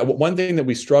 But one thing that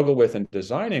we struggle with in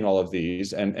designing all of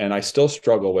these, and I still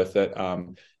struggle with it,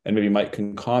 and maybe Mike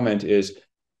can comment, is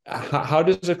how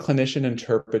does a clinician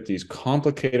interpret these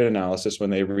complicated analysis when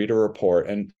they read a report?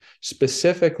 And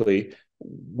specifically,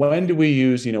 when do we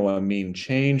use, a mean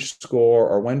change score,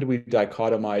 or when do we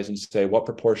dichotomize and say what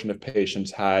proportion of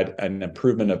patients had an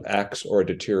improvement of X or a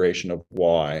deterioration of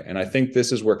Y? And I think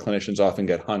this is where clinicians often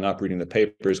get hung up reading the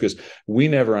papers, because we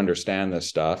never understand this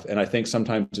stuff. And I think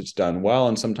sometimes it's done well,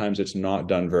 and sometimes it's not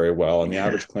done very well. And the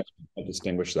average clinician can't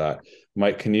distinguish that.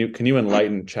 Mike, can you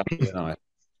enlighten Chelsea and I?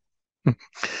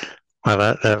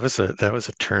 Well, that was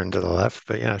a turn to the left,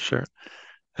 but yeah, sure.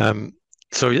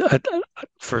 So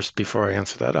first, before I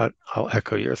answer that, I'll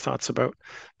echo your thoughts about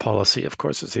policy. Of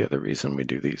course, is the other reason we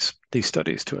do these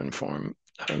studies, to inform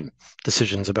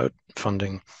decisions about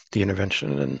funding the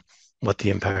intervention and what the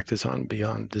impact is on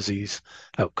beyond disease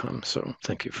outcomes. So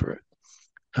thank you for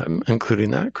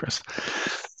including that, Chris.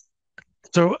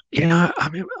 So, I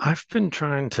mean, I've been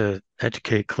trying to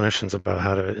educate clinicians about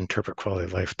how to interpret quality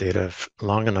of life data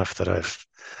long enough that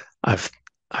I've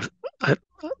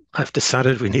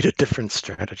decided we need a different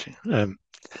strategy.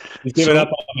 He's given up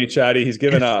on me, Chatty. He's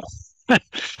given up. Well,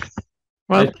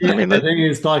 I think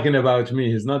he's talking about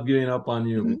me. He's not giving up on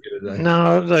you.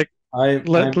 No, like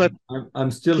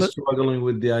I'm still struggling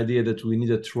with the idea that we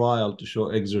need a trial to show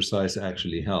exercise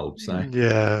actually helps. I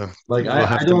don't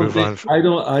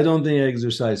think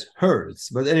exercise hurts.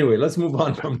 But anyway, let's move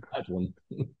on from that one.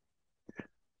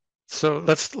 So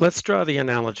let's draw the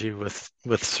analogy with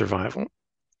survival.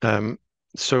 Or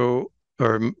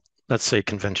let's say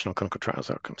conventional clinical trials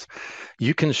outcomes.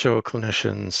 You can show a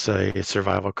clinician, say, a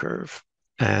survival curve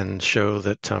and show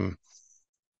that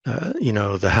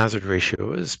the hazard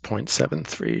ratio is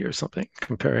 0.73 or something,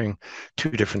 comparing two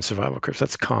different survival curves.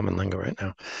 That's common lingo right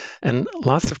now. And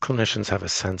lots of clinicians have a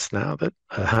sense now that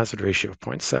a hazard ratio of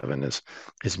 0.7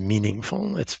 is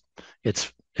meaningful.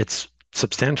 It's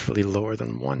substantially lower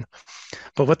than 1.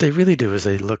 But what they really do is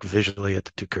they look visually at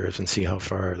the two curves and see how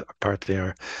far apart they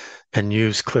are, and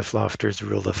use Cliff Lofter's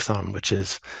rule of thumb, which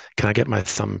is, can I get my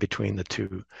thumb between the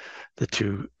two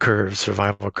curves,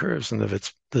 survival curves? And if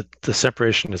it's the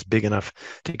separation is big enough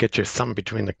to get your thumb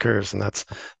between the curves, and that's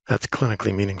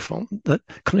clinically meaningful. That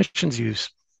clinicians use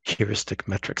heuristic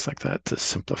metrics like that to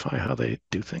simplify how they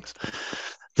do things.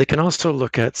 They can also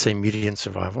look at, say, median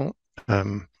survival,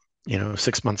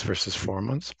 6 months versus 4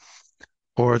 months.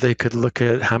 Or they could look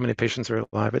at how many patients are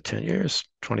alive at 10 years,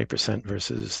 20%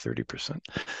 versus 30%.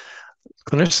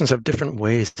 Clinicians have different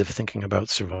ways of thinking about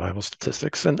survival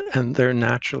statistics, and they're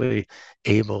naturally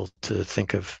able to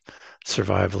think of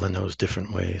survival in those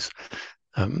different ways,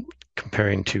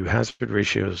 comparing two hazard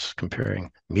ratios,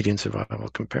 comparing median survival,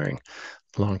 comparing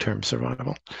long-term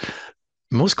survival.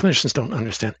 Most clinicians don't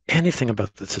understand anything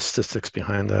about the statistics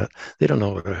behind that. They don't know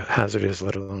what a hazard is,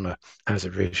 let alone a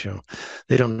hazard ratio.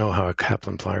 They don't know how a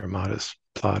Kaplan-Plyer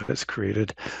plot is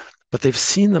created, but they've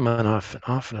seen them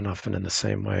often and often in the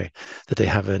same way, that they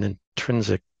have an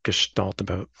intrinsic gestalt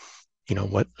about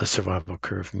what a survival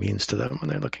curve means to them when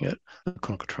they're looking at a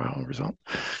clinical trial result.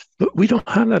 But we don't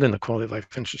have that in the quality of life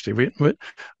industry.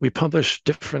 We publish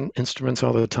different instruments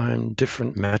all the time,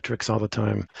 different metrics all the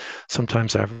time,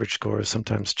 sometimes average scores,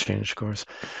 sometimes change scores.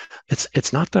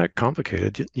 It's not that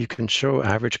complicated. You can show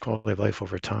average quality of life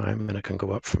over time, and it can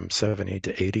go up from 70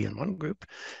 to 80 in one group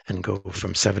and go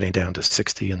from 70 down to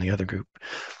 60 in the other group.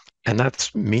 And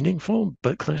that's meaningful,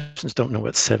 but clinicians don't know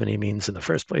what 70 means in the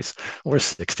first place, or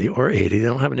 60 or 80. They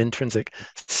don't have an intrinsic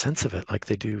sense of it like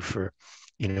they do for,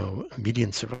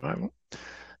 median survival,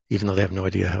 even though they have no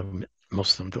idea how,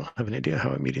 most of them don't have an idea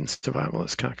how a median survival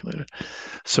is calculated.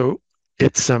 So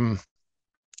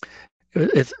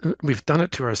we've done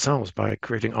it to ourselves by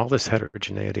creating all this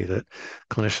heterogeneity that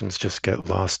clinicians just get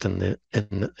lost in the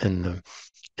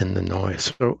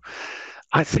noise. So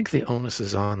I think the onus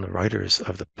is on the writers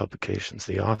of the publications,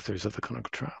 the authors of the clinical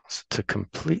trials, to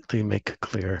completely make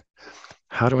clear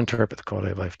how to interpret the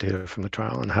quality of life data from the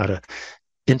trial and how to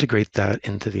integrate that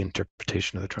into the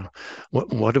interpretation of the trial.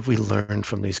 What have we learned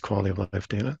from these quality of life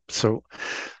data? So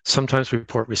sometimes we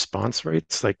report response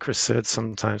rates, like Chris said.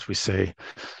 Sometimes we say,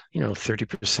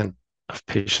 30% of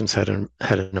patients had an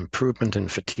improvement in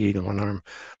fatigue in one arm,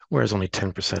 whereas only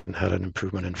 10% had an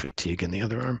improvement in fatigue in the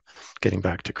other arm, getting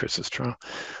back to Chris's trial.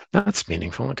 That's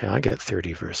meaningful. Okay, I get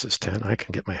 30 versus 10. I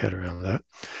can get my head around that.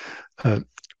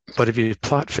 But if you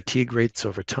plot fatigue rates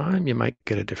over time, you might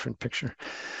get a different picture.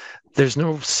 There's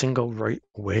no single right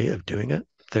way of doing it.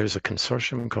 There's a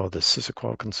consortium called the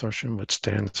CISAQUAL Consortium, which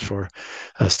stands for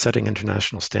Setting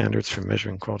International Standards for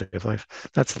Measuring Quality of Life.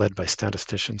 That's led by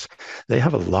statisticians. They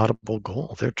have a laudable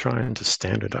goal. They're trying to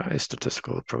standardize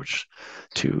statistical approach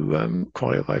to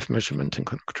quality of life measurement in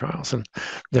clinical trials, and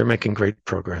they're making great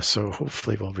progress. So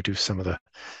hopefully we'll reduce some of the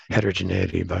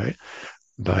heterogeneity by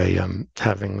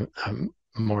having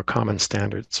more common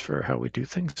standards for how we do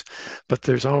things. But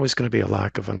there's always going to be a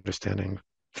lack of understanding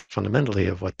fundamentally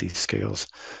of what these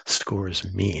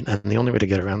scores mean. And the only way to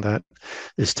get around that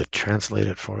is to translate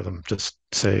it for them. Just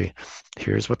say,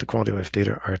 here's what the quality of life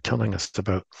data are telling us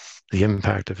about the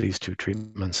impact of these two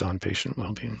treatments on patient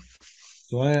well-being.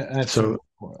 So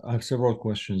I have several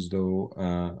questions,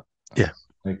 though. Yeah.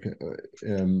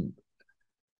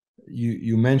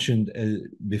 You mentioned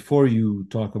before you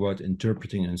talk about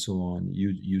interpreting and so on,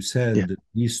 you said that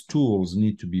these tools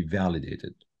need to be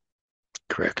validated.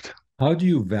 Correct. How do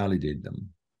you validate them?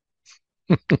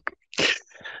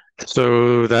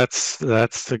 So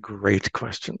that's a great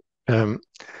question.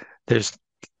 There's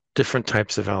different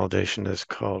types of validation. There's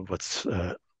called what's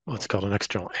called an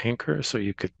external anchor. So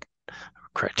you could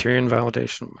criterion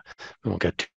validation. We won't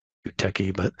get too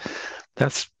techie, but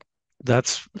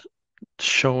that's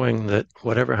showing that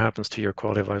whatever happens to your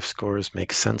quality of life scores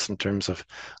makes sense in terms of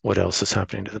what else is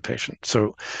happening to the patient.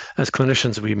 So as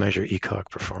clinicians, we measure ECOG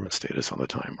performance status all the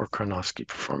time, or Karnofsky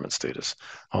performance status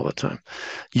all the time.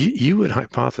 You would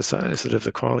hypothesize that if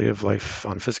the quality of life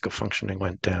on physical functioning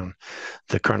went down,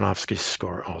 the Karnofsky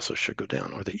score also should go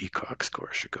down, or the ECOG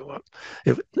score should go up.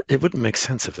 It wouldn't make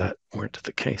sense if that weren't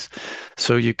the case.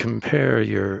 So you compare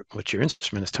what your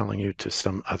instrument is telling you to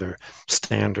some other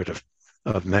standard of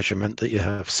measurement that you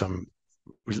have some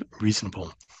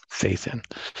reasonable faith in.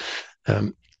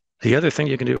 The other thing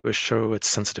you can do is show it's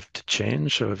sensitive to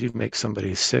change. So if you make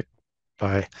somebody sick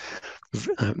by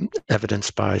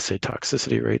evidenced by, say,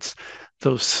 toxicity rates,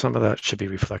 some of that should be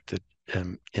reflected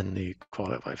in the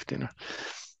quality of life data.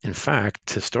 In fact,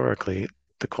 historically,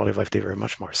 the quality of life data are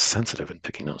much more sensitive in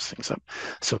picking those things up.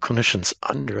 So clinicians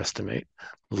underestimate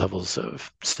levels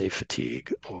of, say,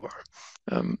 fatigue or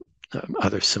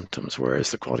other symptoms,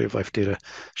 whereas the quality of life data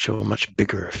show a much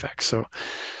bigger effect. So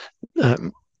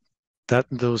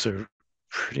those are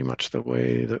pretty much the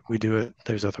way that we do it.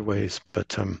 There's other ways, but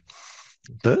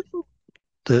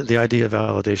the idea of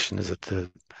validation is that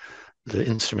the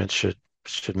instrument should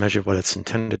measure what it's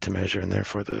intended to measure, and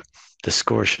therefore the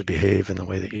score should behave in the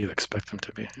way that you expect them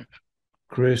to behave.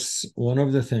 Chris, one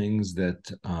of the things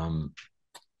that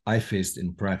I faced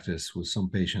in practice with some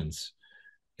patients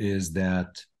is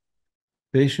that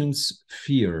patients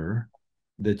fear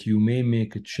that you may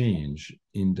make a change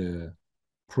in the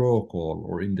protocol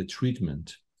or in the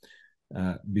treatment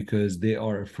because they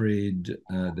are afraid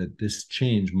that this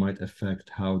change might affect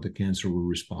how the cancer will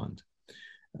respond.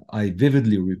 I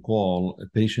vividly recall a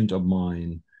patient of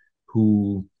mine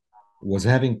who was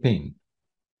having pain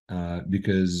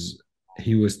because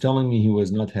he was telling me he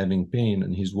was not having pain,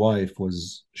 and his wife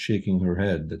was shaking her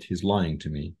head that he's lying to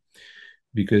me,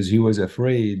 because he was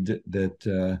afraid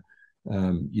that,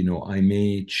 I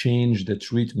may change the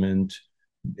treatment,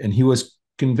 and he was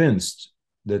convinced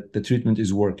that the treatment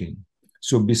is working.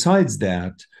 So besides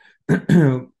that,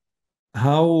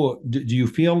 How do you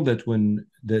feel that when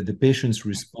the patient's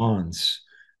response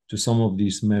to some of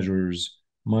these measures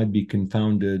might be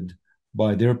confounded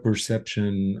by their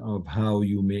perception of how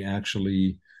you may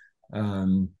actually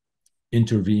um,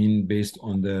 intervene based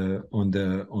on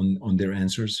their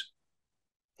answers?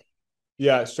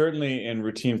 Yeah, certainly in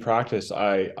routine practice,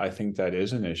 I think that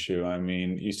is an issue. I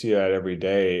mean, you see that every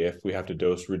day if we have to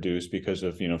dose reduce because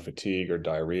of, fatigue or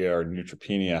diarrhea or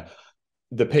neutropenia.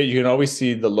 You can always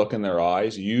see the look in their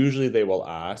eyes. Usually they will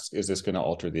ask, is this going to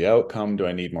alter the outcome? Do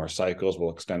I need more cycles?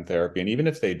 We'll extend therapy. And even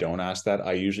if they don't ask that,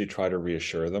 I usually try to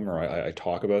reassure them, or I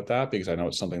talk about that because I know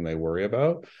it's something they worry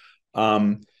about.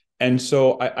 And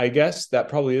so I guess that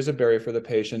probably is a barrier for the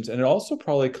patients. And it also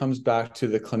probably comes back to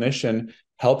the clinician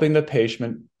helping the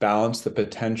patient balance the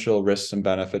potential risks and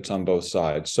benefits on both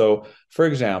sides. So, for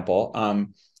example,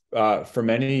 for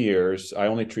many years, I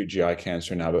only treat GI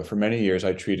cancer now, but for many years,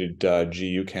 I treated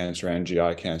GU cancer and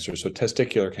GI cancer, so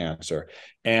testicular cancer.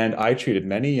 And I treated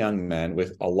many young men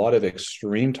with a lot of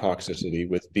extreme toxicity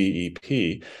with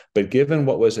BEP. But given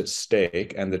what was at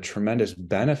stake and the tremendous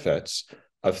benefits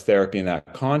of therapy in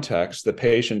that context, the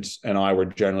patients and I were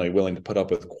generally willing to put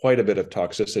up with quite a bit of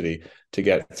toxicity to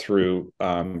get through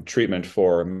treatment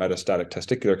for metastatic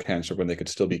testicular cancer when they could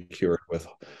still be cured with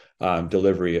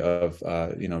delivery of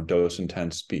dose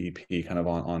intense BEP kind of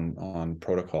on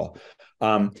protocol.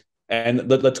 And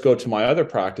let's go to my other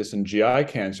practice in GI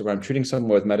cancer, where I'm treating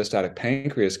someone with metastatic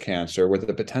pancreas cancer, where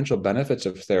the potential benefits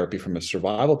of therapy from a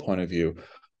survival point of view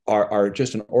are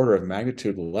just an order of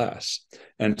magnitude less.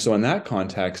 And so in that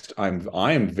context,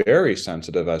 I am very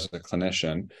sensitive as a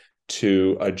clinician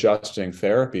to adjusting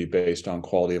therapy based on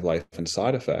quality of life and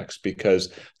side effects,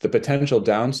 because the potential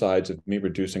downsides of me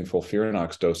reducing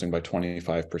FOLFIRINOX dosing by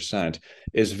 25%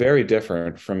 is very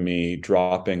different from me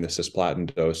dropping the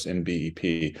cisplatin dose in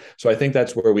BEP. So I think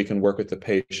that's where we can work with the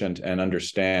patient and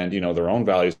understand, their own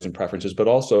values and preferences, but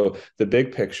also the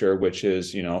big picture, which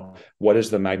is, what is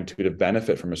the magnitude of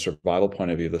benefit from a survival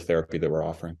point of view of the therapy that we're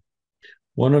offering.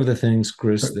 One of the things,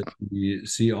 Chris, that we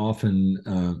see often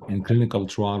in clinical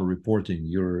trial reporting,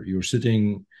 you're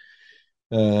sitting,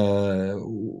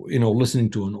 listening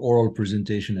to an oral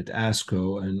presentation at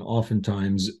ASCO, and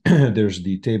oftentimes there's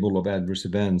the table of adverse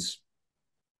events,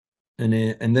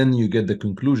 and then you get the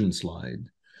conclusion slide,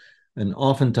 and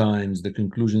oftentimes the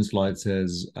conclusion slide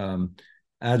says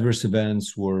adverse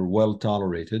events were well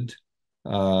tolerated.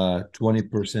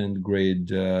 20% grade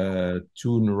 2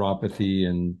 neuropathy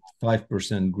and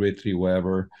 5% grade 3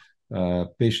 whatever.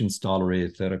 Patients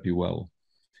tolerate therapy well.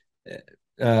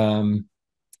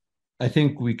 I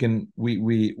think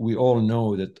we all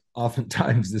know that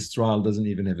oftentimes this trial doesn't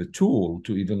even have a tool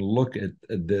to even look at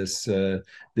this, did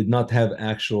not have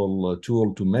actual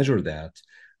tool to measure that,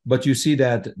 but you see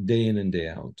that day in and day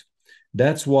out.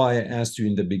 That's why I asked you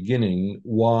in the beginning,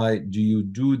 why do you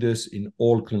do this in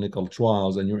all clinical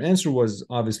trials? And your answer was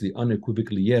obviously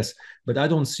unequivocally yes, but I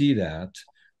don't see that.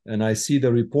 And I see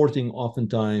the reporting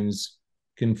oftentimes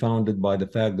confounded by the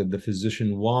fact that the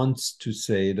physician wants to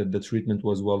say that the treatment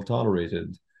was well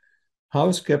tolerated.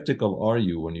 How skeptical are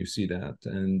you when you see that?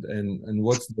 And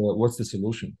what's the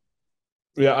solution?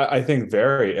 Yeah, I think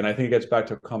very. And I think it gets back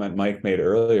to a comment Mike made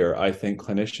earlier. I think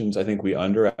we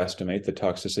underestimate the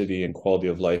toxicity and quality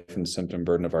of life and symptom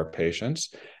burden of our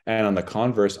patients. And on the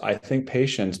converse, I think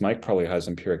patients, Mike probably has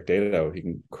empiric data, he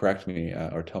can correct me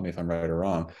or tell me if I'm right or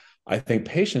wrong. I think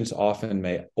patients often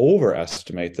may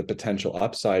overestimate the potential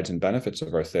upsides and benefits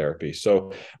of our therapy.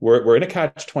 So we're in a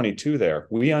catch-22 there.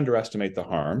 We underestimate the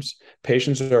harms.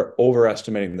 Patients are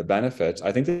overestimating the benefits.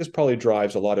 I think this probably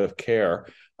drives a lot of care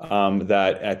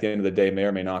that at the end of the day may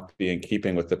or may not be in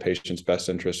keeping with the patient's best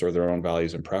interests or their own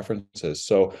values and preferences.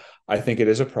 So I think it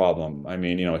is a problem. I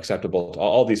mean, acceptable,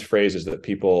 all these phrases that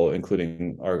people,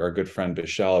 including our good friend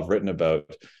Bichelle, have written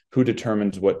about, who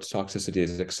determines what toxicity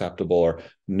is acceptable, or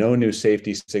no new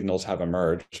safety signals have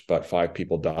emerged, but 5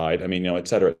 people died. I mean, et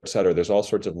cetera, et cetera. There's all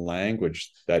sorts of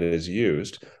language that is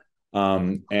used.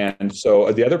 And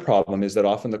so the other problem is that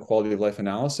often the quality of life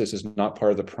analysis is not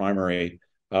part of the primary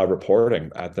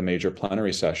reporting at the major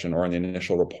plenary session or in the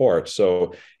initial report.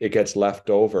 So it gets left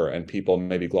over and people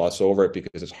maybe gloss over it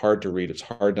because it's hard to read, it's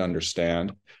hard to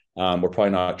understand. We're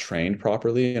probably not trained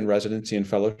properly in residency and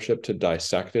fellowship to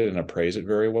dissect it and appraise it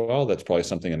very well. That's probably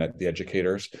something that the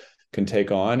educators can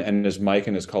take on. And as Mike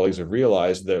and his colleagues have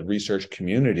realized, the research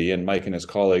community and Mike and his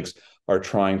colleagues are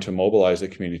trying to mobilize the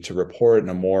community to report in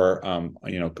a more,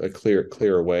 a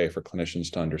clearer way for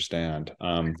clinicians to understand.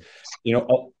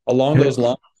 Along those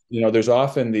lines, there's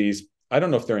often these I don't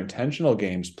know if they're intentional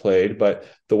games played, but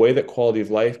the way that quality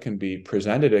of life can be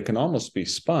presented, it can almost be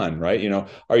spun, right?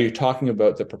 Are you talking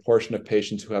about the proportion of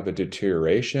patients who have a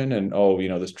deterioration and, oh,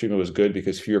 this treatment was good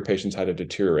because fewer patients had a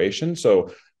deterioration?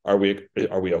 So are we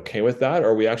okay with that? Or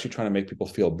are we actually trying to make people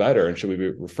feel better? And should we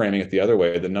be framing it the other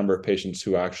way, the number of patients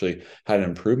who actually had an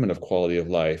improvement of quality of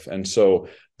life? And so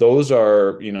those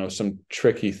are, some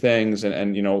tricky things.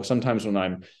 And sometimes when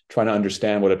I'm trying to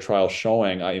understand what a trial's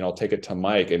showing, I'll take it to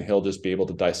Mike and he'll just be able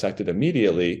to dissect it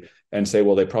immediately and say,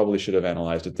 well, they probably should have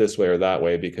analyzed it this way or that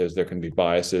way, because there can be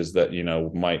biases that,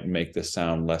 might make this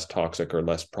sound less toxic or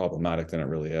less problematic than it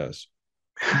really is.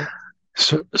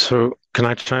 So can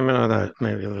I chime in on that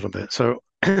maybe a little bit? So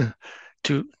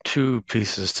two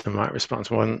pieces to my response.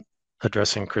 One,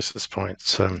 addressing Chris's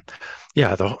points.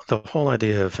 The whole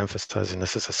idea of emphasizing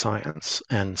this as a science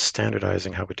and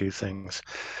standardizing how we do things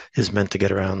is meant to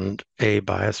get around A,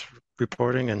 bias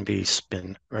reporting, and B,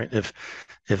 spin, right? If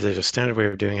there's a standard way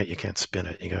of doing it, you can't spin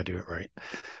it. You got to do it right.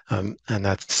 And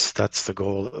that's the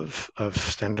goal of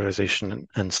standardization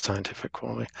and scientific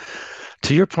quality.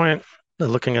 To your point,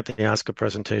 looking at the ASCO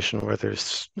presentation where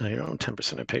there's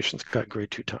 10% of patients got grade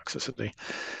 2 toxicity,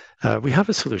 we have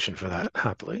a solution for that,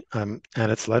 happily, and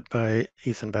it's led by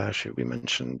Ethan Bash, who we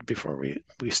mentioned before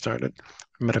we started,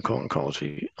 medical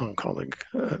oncology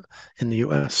oncologist in the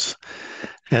US,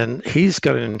 and he's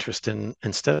got an interest in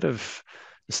instead of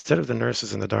the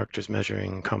nurses and the doctors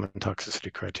measuring common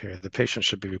toxicity criteria, the patient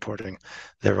should be reporting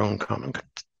their own common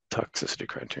toxicity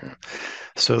criteria.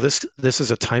 So this is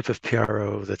a type of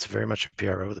PRO that's very much a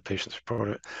PRO. The patients report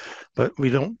it, but we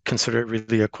don't consider it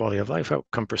really a quality of life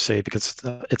outcome per se, because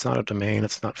it's not a domain,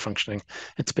 it's not functioning.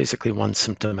 It's basically one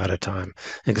symptom at a time,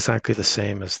 exactly the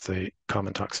same as the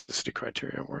common toxicity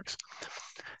criteria works.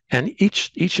 And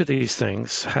each of these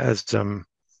things has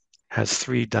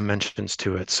 3 dimensions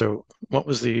to it. So what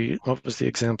was the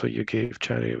example you gave,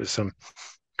 Chatty? It was some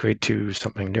grade 2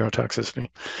 something neurotoxicity.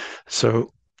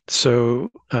 So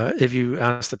if you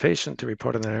ask the patient to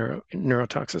report on their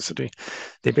neurotoxicity,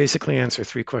 they basically answer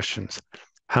 3 questions.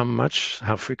 How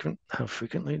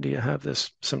frequently do you have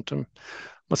this symptom?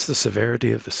 What's the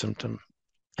severity of the symptom?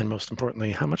 And most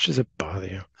importantly, how much does it bother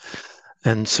you?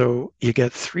 And so you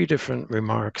get 3 different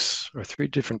remarks or 3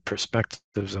 different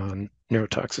perspectives on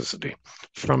neurotoxicity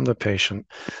from the patient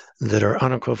that are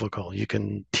unequivocal. You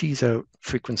can tease out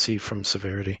frequency from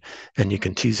severity, and you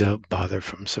can tease out bother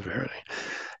from severity.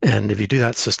 And if you do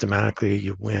that systematically,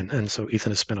 you win. And so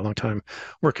Ethan has spent a long time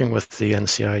working with the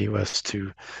NCI US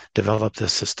to develop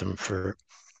this system for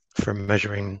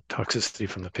measuring toxicity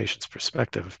from the patient's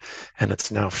perspective. And it's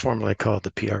now formally called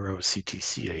the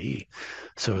PRO-CTCAE.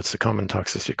 So it's the common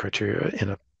toxicity criteria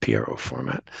in a PRO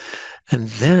format. And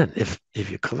then if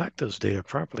you collect those data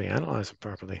properly, analyze them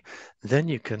properly, then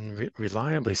you can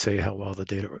reliably say how well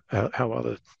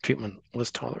the treatment was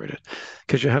tolerated,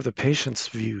 because you have the patient's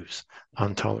views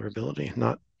on tolerability,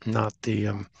 not the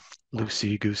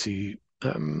loosey-goosey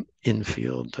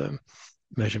in-field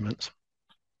measurements.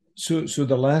 So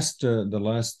the last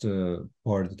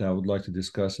part that I would like to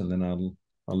discuss, and then I'll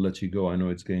let you go. I know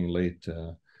it's getting late.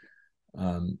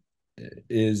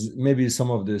 Is maybe some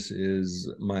of this is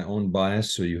my own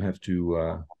bias, so you have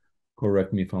to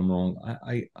correct me if I'm wrong.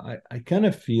 I kind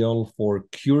of feel for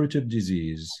curative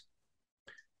disease,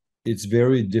 it's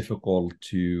very difficult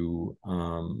to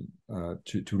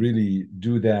really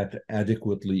do that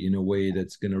adequately in a way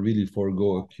that's going to really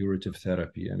forego a curative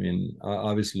therapy. I mean,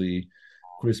 obviously,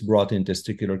 Chris brought in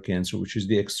testicular cancer, which is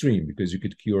the extreme, because you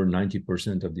could cure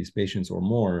 90% of these patients or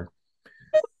more.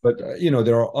 But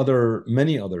there are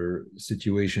many other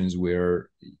situations where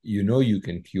you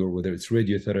can cure, whether it's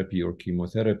radiotherapy or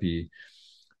chemotherapy.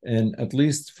 And at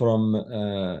least from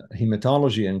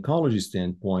hematology and oncology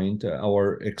standpoint,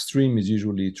 our extreme is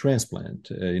usually transplant,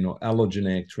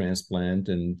 allogeneic transplant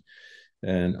and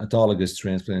autologous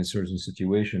transplant in certain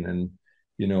situation. And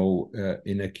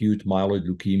in acute myeloid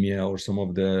leukemia or some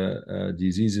of the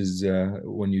diseases,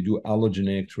 when you do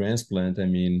allogeneic transplant, I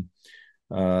mean,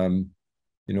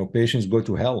 patients go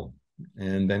to hell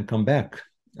and then come back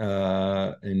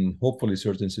in hopefully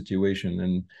certain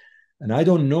situation. And I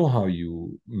don't know how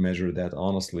you measure that,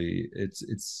 honestly.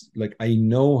 It's like, I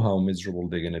know how miserable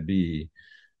they're going to be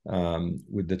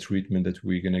with the treatment that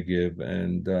we're going to give.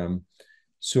 And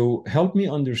so help me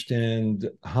understand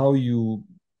how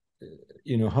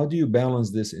how do you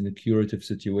balance this in a curative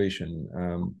situation?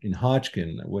 In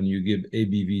Hodgkin, when you give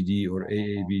ABVD or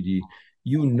AAVD,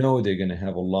 they're going to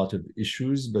have a lot of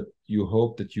issues, but you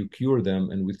hope that you cure them,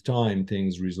 and with time,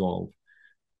 things resolve.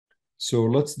 So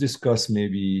let's discuss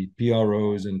maybe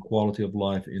PROs and quality of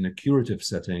life in a curative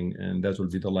setting, and that will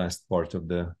be the last part of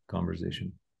the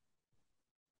conversation.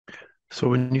 So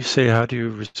when you say how do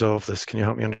you resolve this, can you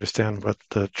help me understand what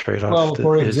the trade-off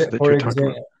Well, is that you're talking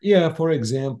about? yeah, for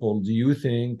example, do you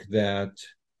think that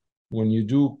when you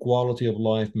do quality of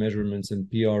life measurements in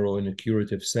PRO in a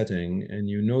curative setting, and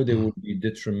you know they would be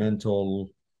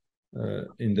detrimental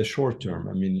in the short term,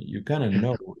 I mean, you kind of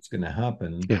know what's going to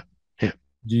happen. Yeah, yeah.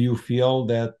 Do you feel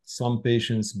that some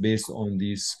patients, based on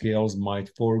these scales,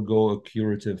 might forego a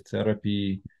curative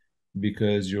therapy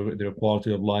because their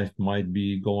quality of life might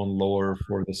be going lower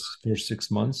for the first 6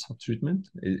 months of treatment?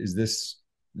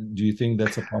 Do you think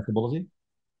that's a possibility?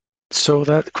 So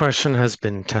that question has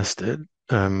been tested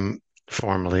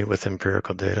formally with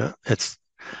empirical data.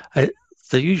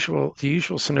 The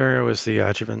usual scenario is the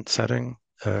adjuvant setting,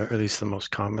 or at least the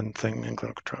most common thing in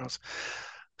clinical trials.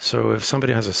 So if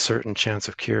somebody has a certain chance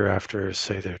of cure after,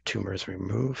 say, their tumor is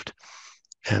removed,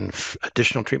 and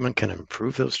additional treatment can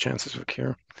improve those chances of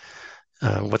cure,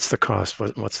 what's the cost?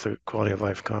 What's the quality of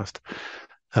life cost?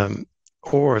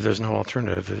 Or there's no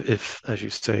alternative. If, as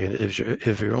you say,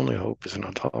 if your only hope is an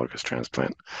autologous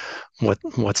transplant,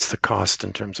 what's the cost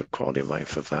in terms of quality of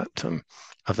life of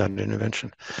that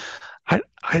intervention?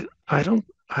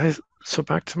 So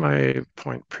back to my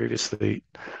point previously,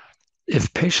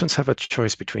 if patients have a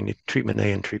choice between treatment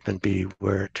A and treatment B,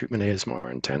 where treatment A is more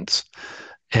intense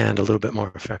and a little bit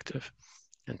more effective,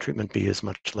 and treatment B is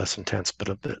much less intense but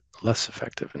a bit less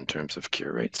effective in terms of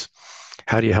cure rates,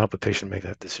 how do you help a patient make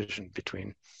that decision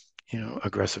between,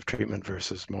 aggressive treatment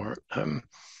versus more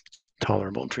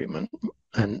tolerable treatment?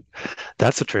 And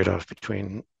that's a trade-off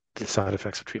between the side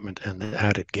effects of treatment and the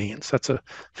added gains. That's a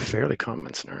fairly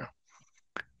common scenario.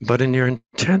 But in your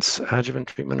intense adjuvant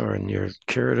treatment or in your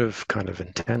curative kind of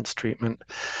intense treatment,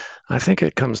 I think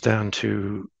it comes down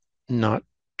to not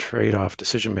trade-off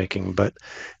decision-making, but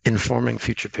informing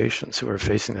future patients who are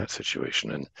facing that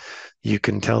situation. And you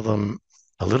can tell them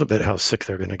a little bit how sick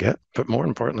they're going to get, but more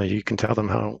importantly, you can tell them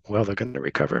how well they're going to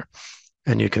recover.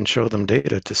 And you can show them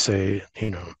data to say,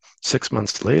 6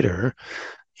 months later,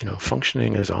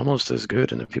 functioning is almost as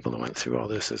good in the people that went through all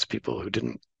this as people who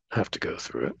didn't have to go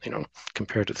through it,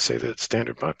 compared to, say, the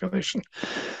standard population.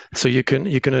 So you can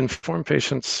inform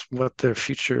patients what their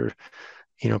future,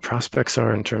 prospects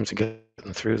are in terms of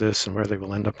getting through this and where they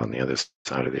will end up on the other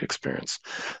side of the experience.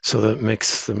 So that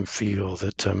makes them feel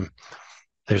that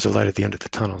there's a light at the end of the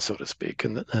tunnel, so to speak,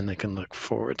 and they can look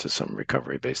forward to some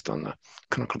recovery based on the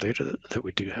clinical data that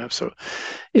we do have. So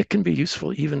it can be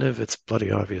useful even if it's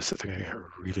bloody obvious that they're going to get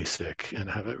really sick and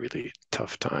have a really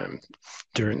tough time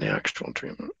during the actual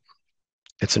treatment.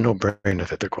 It's a no-brainer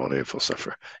that their quality of life will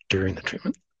suffer during the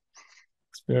treatment.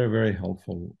 It's very, very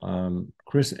helpful.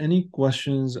 Chris, any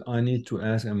questions I need to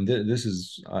ask? I mean,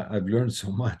 I've learned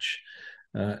so much.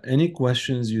 Any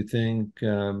questions you think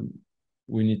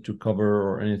we need to cover,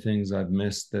 or any things I've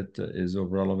missed that is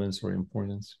of relevance or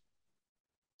importance?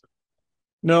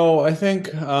 No, I think,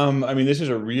 this is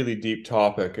a really deep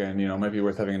topic, and, it might be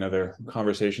worth having another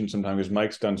conversation sometime, because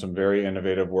Mike's done some very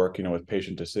innovative work, with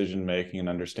patient decision-making and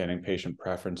understanding patient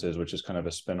preferences, which is kind of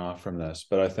a spin-off from this.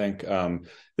 But I think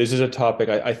this is a topic,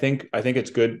 I think it's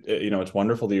good. It's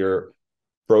wonderful that you're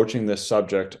broaching this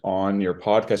subject on your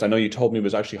podcast. I know you told me it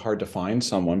was actually hard to find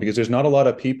someone, because there's not a lot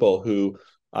of people who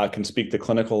can speak the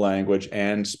clinical language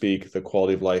and speak the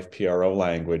quality of life PRO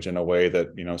language in a way that,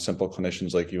 simple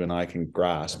clinicians like you and I can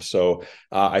grasp. So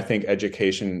I think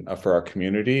education for our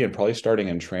community, and probably starting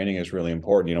in training, is really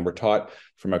important. We're taught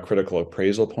from a critical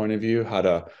appraisal point of view how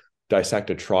to dissect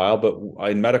a trial, but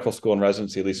in medical school and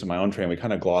residency, at least in my own training, we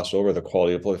kind of gloss over the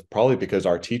quality of life, probably because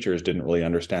our teachers didn't really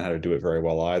understand how to do it very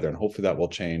well either. And hopefully that will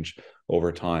change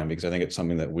over time, because I think it's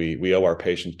something that we owe our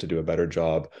patients to do a better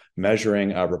job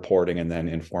measuring, reporting, and then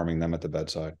informing them at the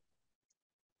bedside.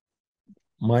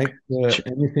 Mike,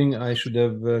 anything I should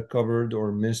have covered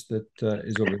or missed that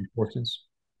is of importance?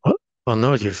 Well,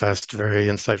 no, you've asked very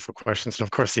insightful questions. And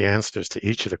of course, the answers to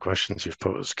each of the questions you've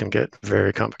posed can get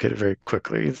very complicated very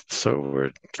quickly. So we're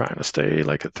trying to stay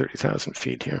like at 30,000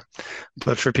 feet here.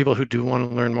 But for people who do want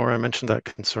to learn more, I mentioned that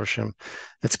consortium.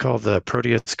 It's called the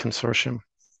Proteus Consortium.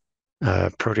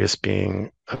 Proteus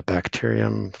being a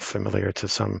bacterium familiar to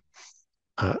some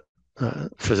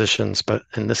physicians, but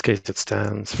in this case, it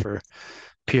stands for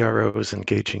PROs,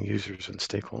 engaging users and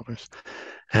stakeholders.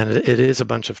 And it is a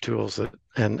bunch of tools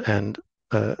and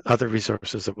other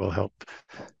resources that will help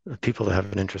people that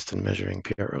have an interest in measuring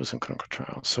PROs in clinical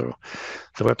trials. So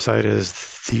the website is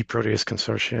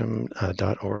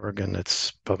theproteusconsortium.org, and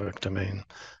it's public domain,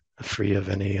 free of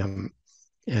any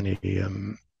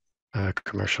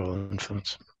commercial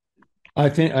influence. I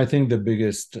think the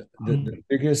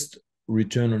biggest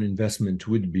return on investment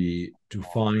would be to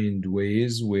find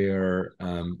ways where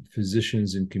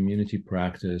physicians in community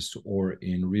practice or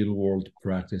in real world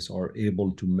practice are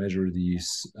able to measure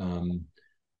these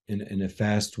in a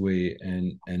fast way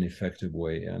and an effective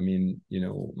way. I mean,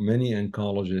 many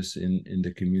oncologists in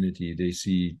the community, they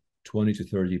see 20 to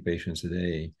 30 patients a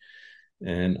day.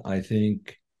 And I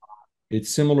think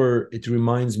it's similar. It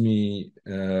reminds me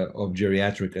of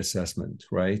geriatric assessment,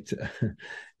 right?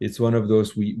 It's one of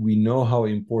those, we know how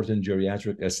important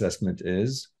geriatric assessment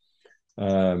is,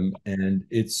 and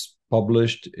it's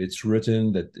published, it's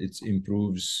written that it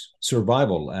improves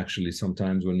survival actually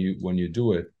sometimes when you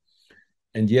do it,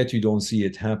 and yet you don't see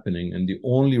it happening. And the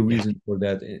only reason for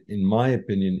that, in my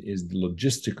opinion, is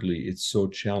logistically it's so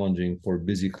challenging for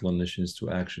busy clinicians to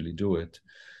actually do it.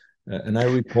 And I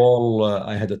recall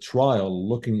I had a trial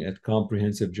looking at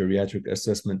comprehensive geriatric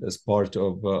assessment as part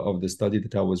of the study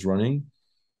that I was running.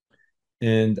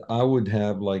 And I would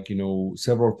have, like,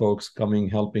 several folks coming,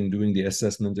 helping, doing the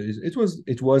assessment.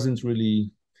 It wasn't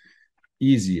really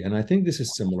easy. And I think this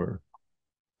is similar.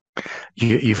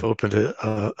 You've opened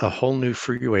a whole new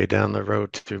freeway down the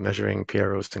road to measuring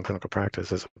PROs in clinical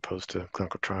practice as opposed to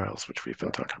clinical trials, which we've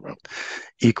been talking about.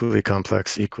 Equally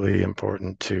complex, equally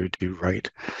important to do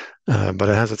right, but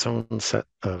it has its own set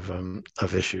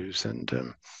of issues.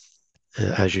 And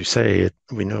as you say,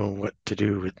 we know what to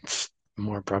do. It's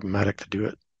more problematic to do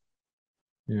it.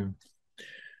 Yeah.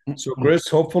 So, Chris,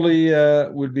 hopefully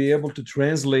we'll be able to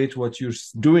translate what you're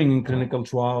doing in clinical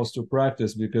trials to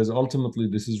practice, because ultimately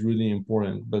this is really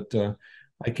important. But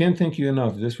I can't thank you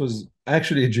enough. This was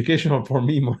actually educational for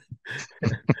me.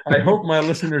 I hope my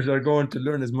listeners are going to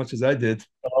learn as much as I did.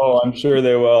 Oh, I'm sure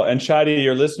they will. And Shadi,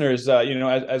 your listeners,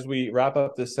 as we wrap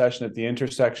up this session at the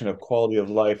intersection of quality of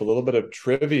life, a little bit of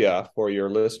trivia for your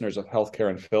listeners of Healthcare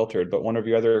Unfiltered. But one of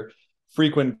your other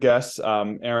frequent guests,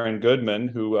 Aaron Goodman,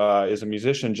 who is a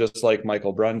musician just like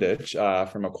Michael Brundage,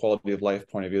 from a quality of life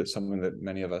point of view. It's something that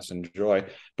many of us enjoy.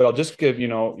 But I'll just give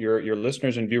your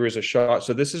listeners and viewers a shot.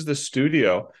 So this is the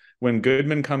studio. When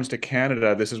Goodman comes to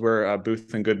Canada, this is where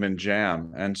Booth and Goodman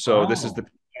jam. And so This is the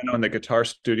piano and the guitar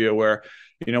studio where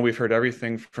we've heard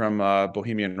everything from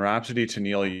Bohemian Rhapsody to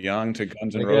Neil Young to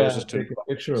Guns N' Roses to. Take a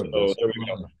picture of So this. there we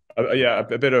go.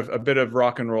 A bit of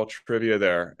rock and roll trivia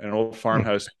there. An old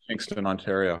farmhouse in Kingston,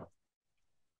 Ontario.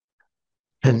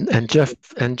 And Jeff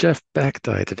Beck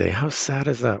died today. How sad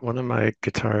is that? One of my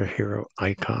guitar hero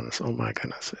icons. Oh my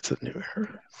goodness, it's a new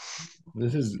era.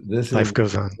 Life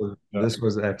goes on. This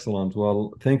was excellent.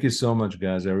 Well, thank you so much,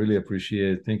 guys. I really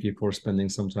appreciate it. Thank you for spending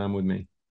some time with me.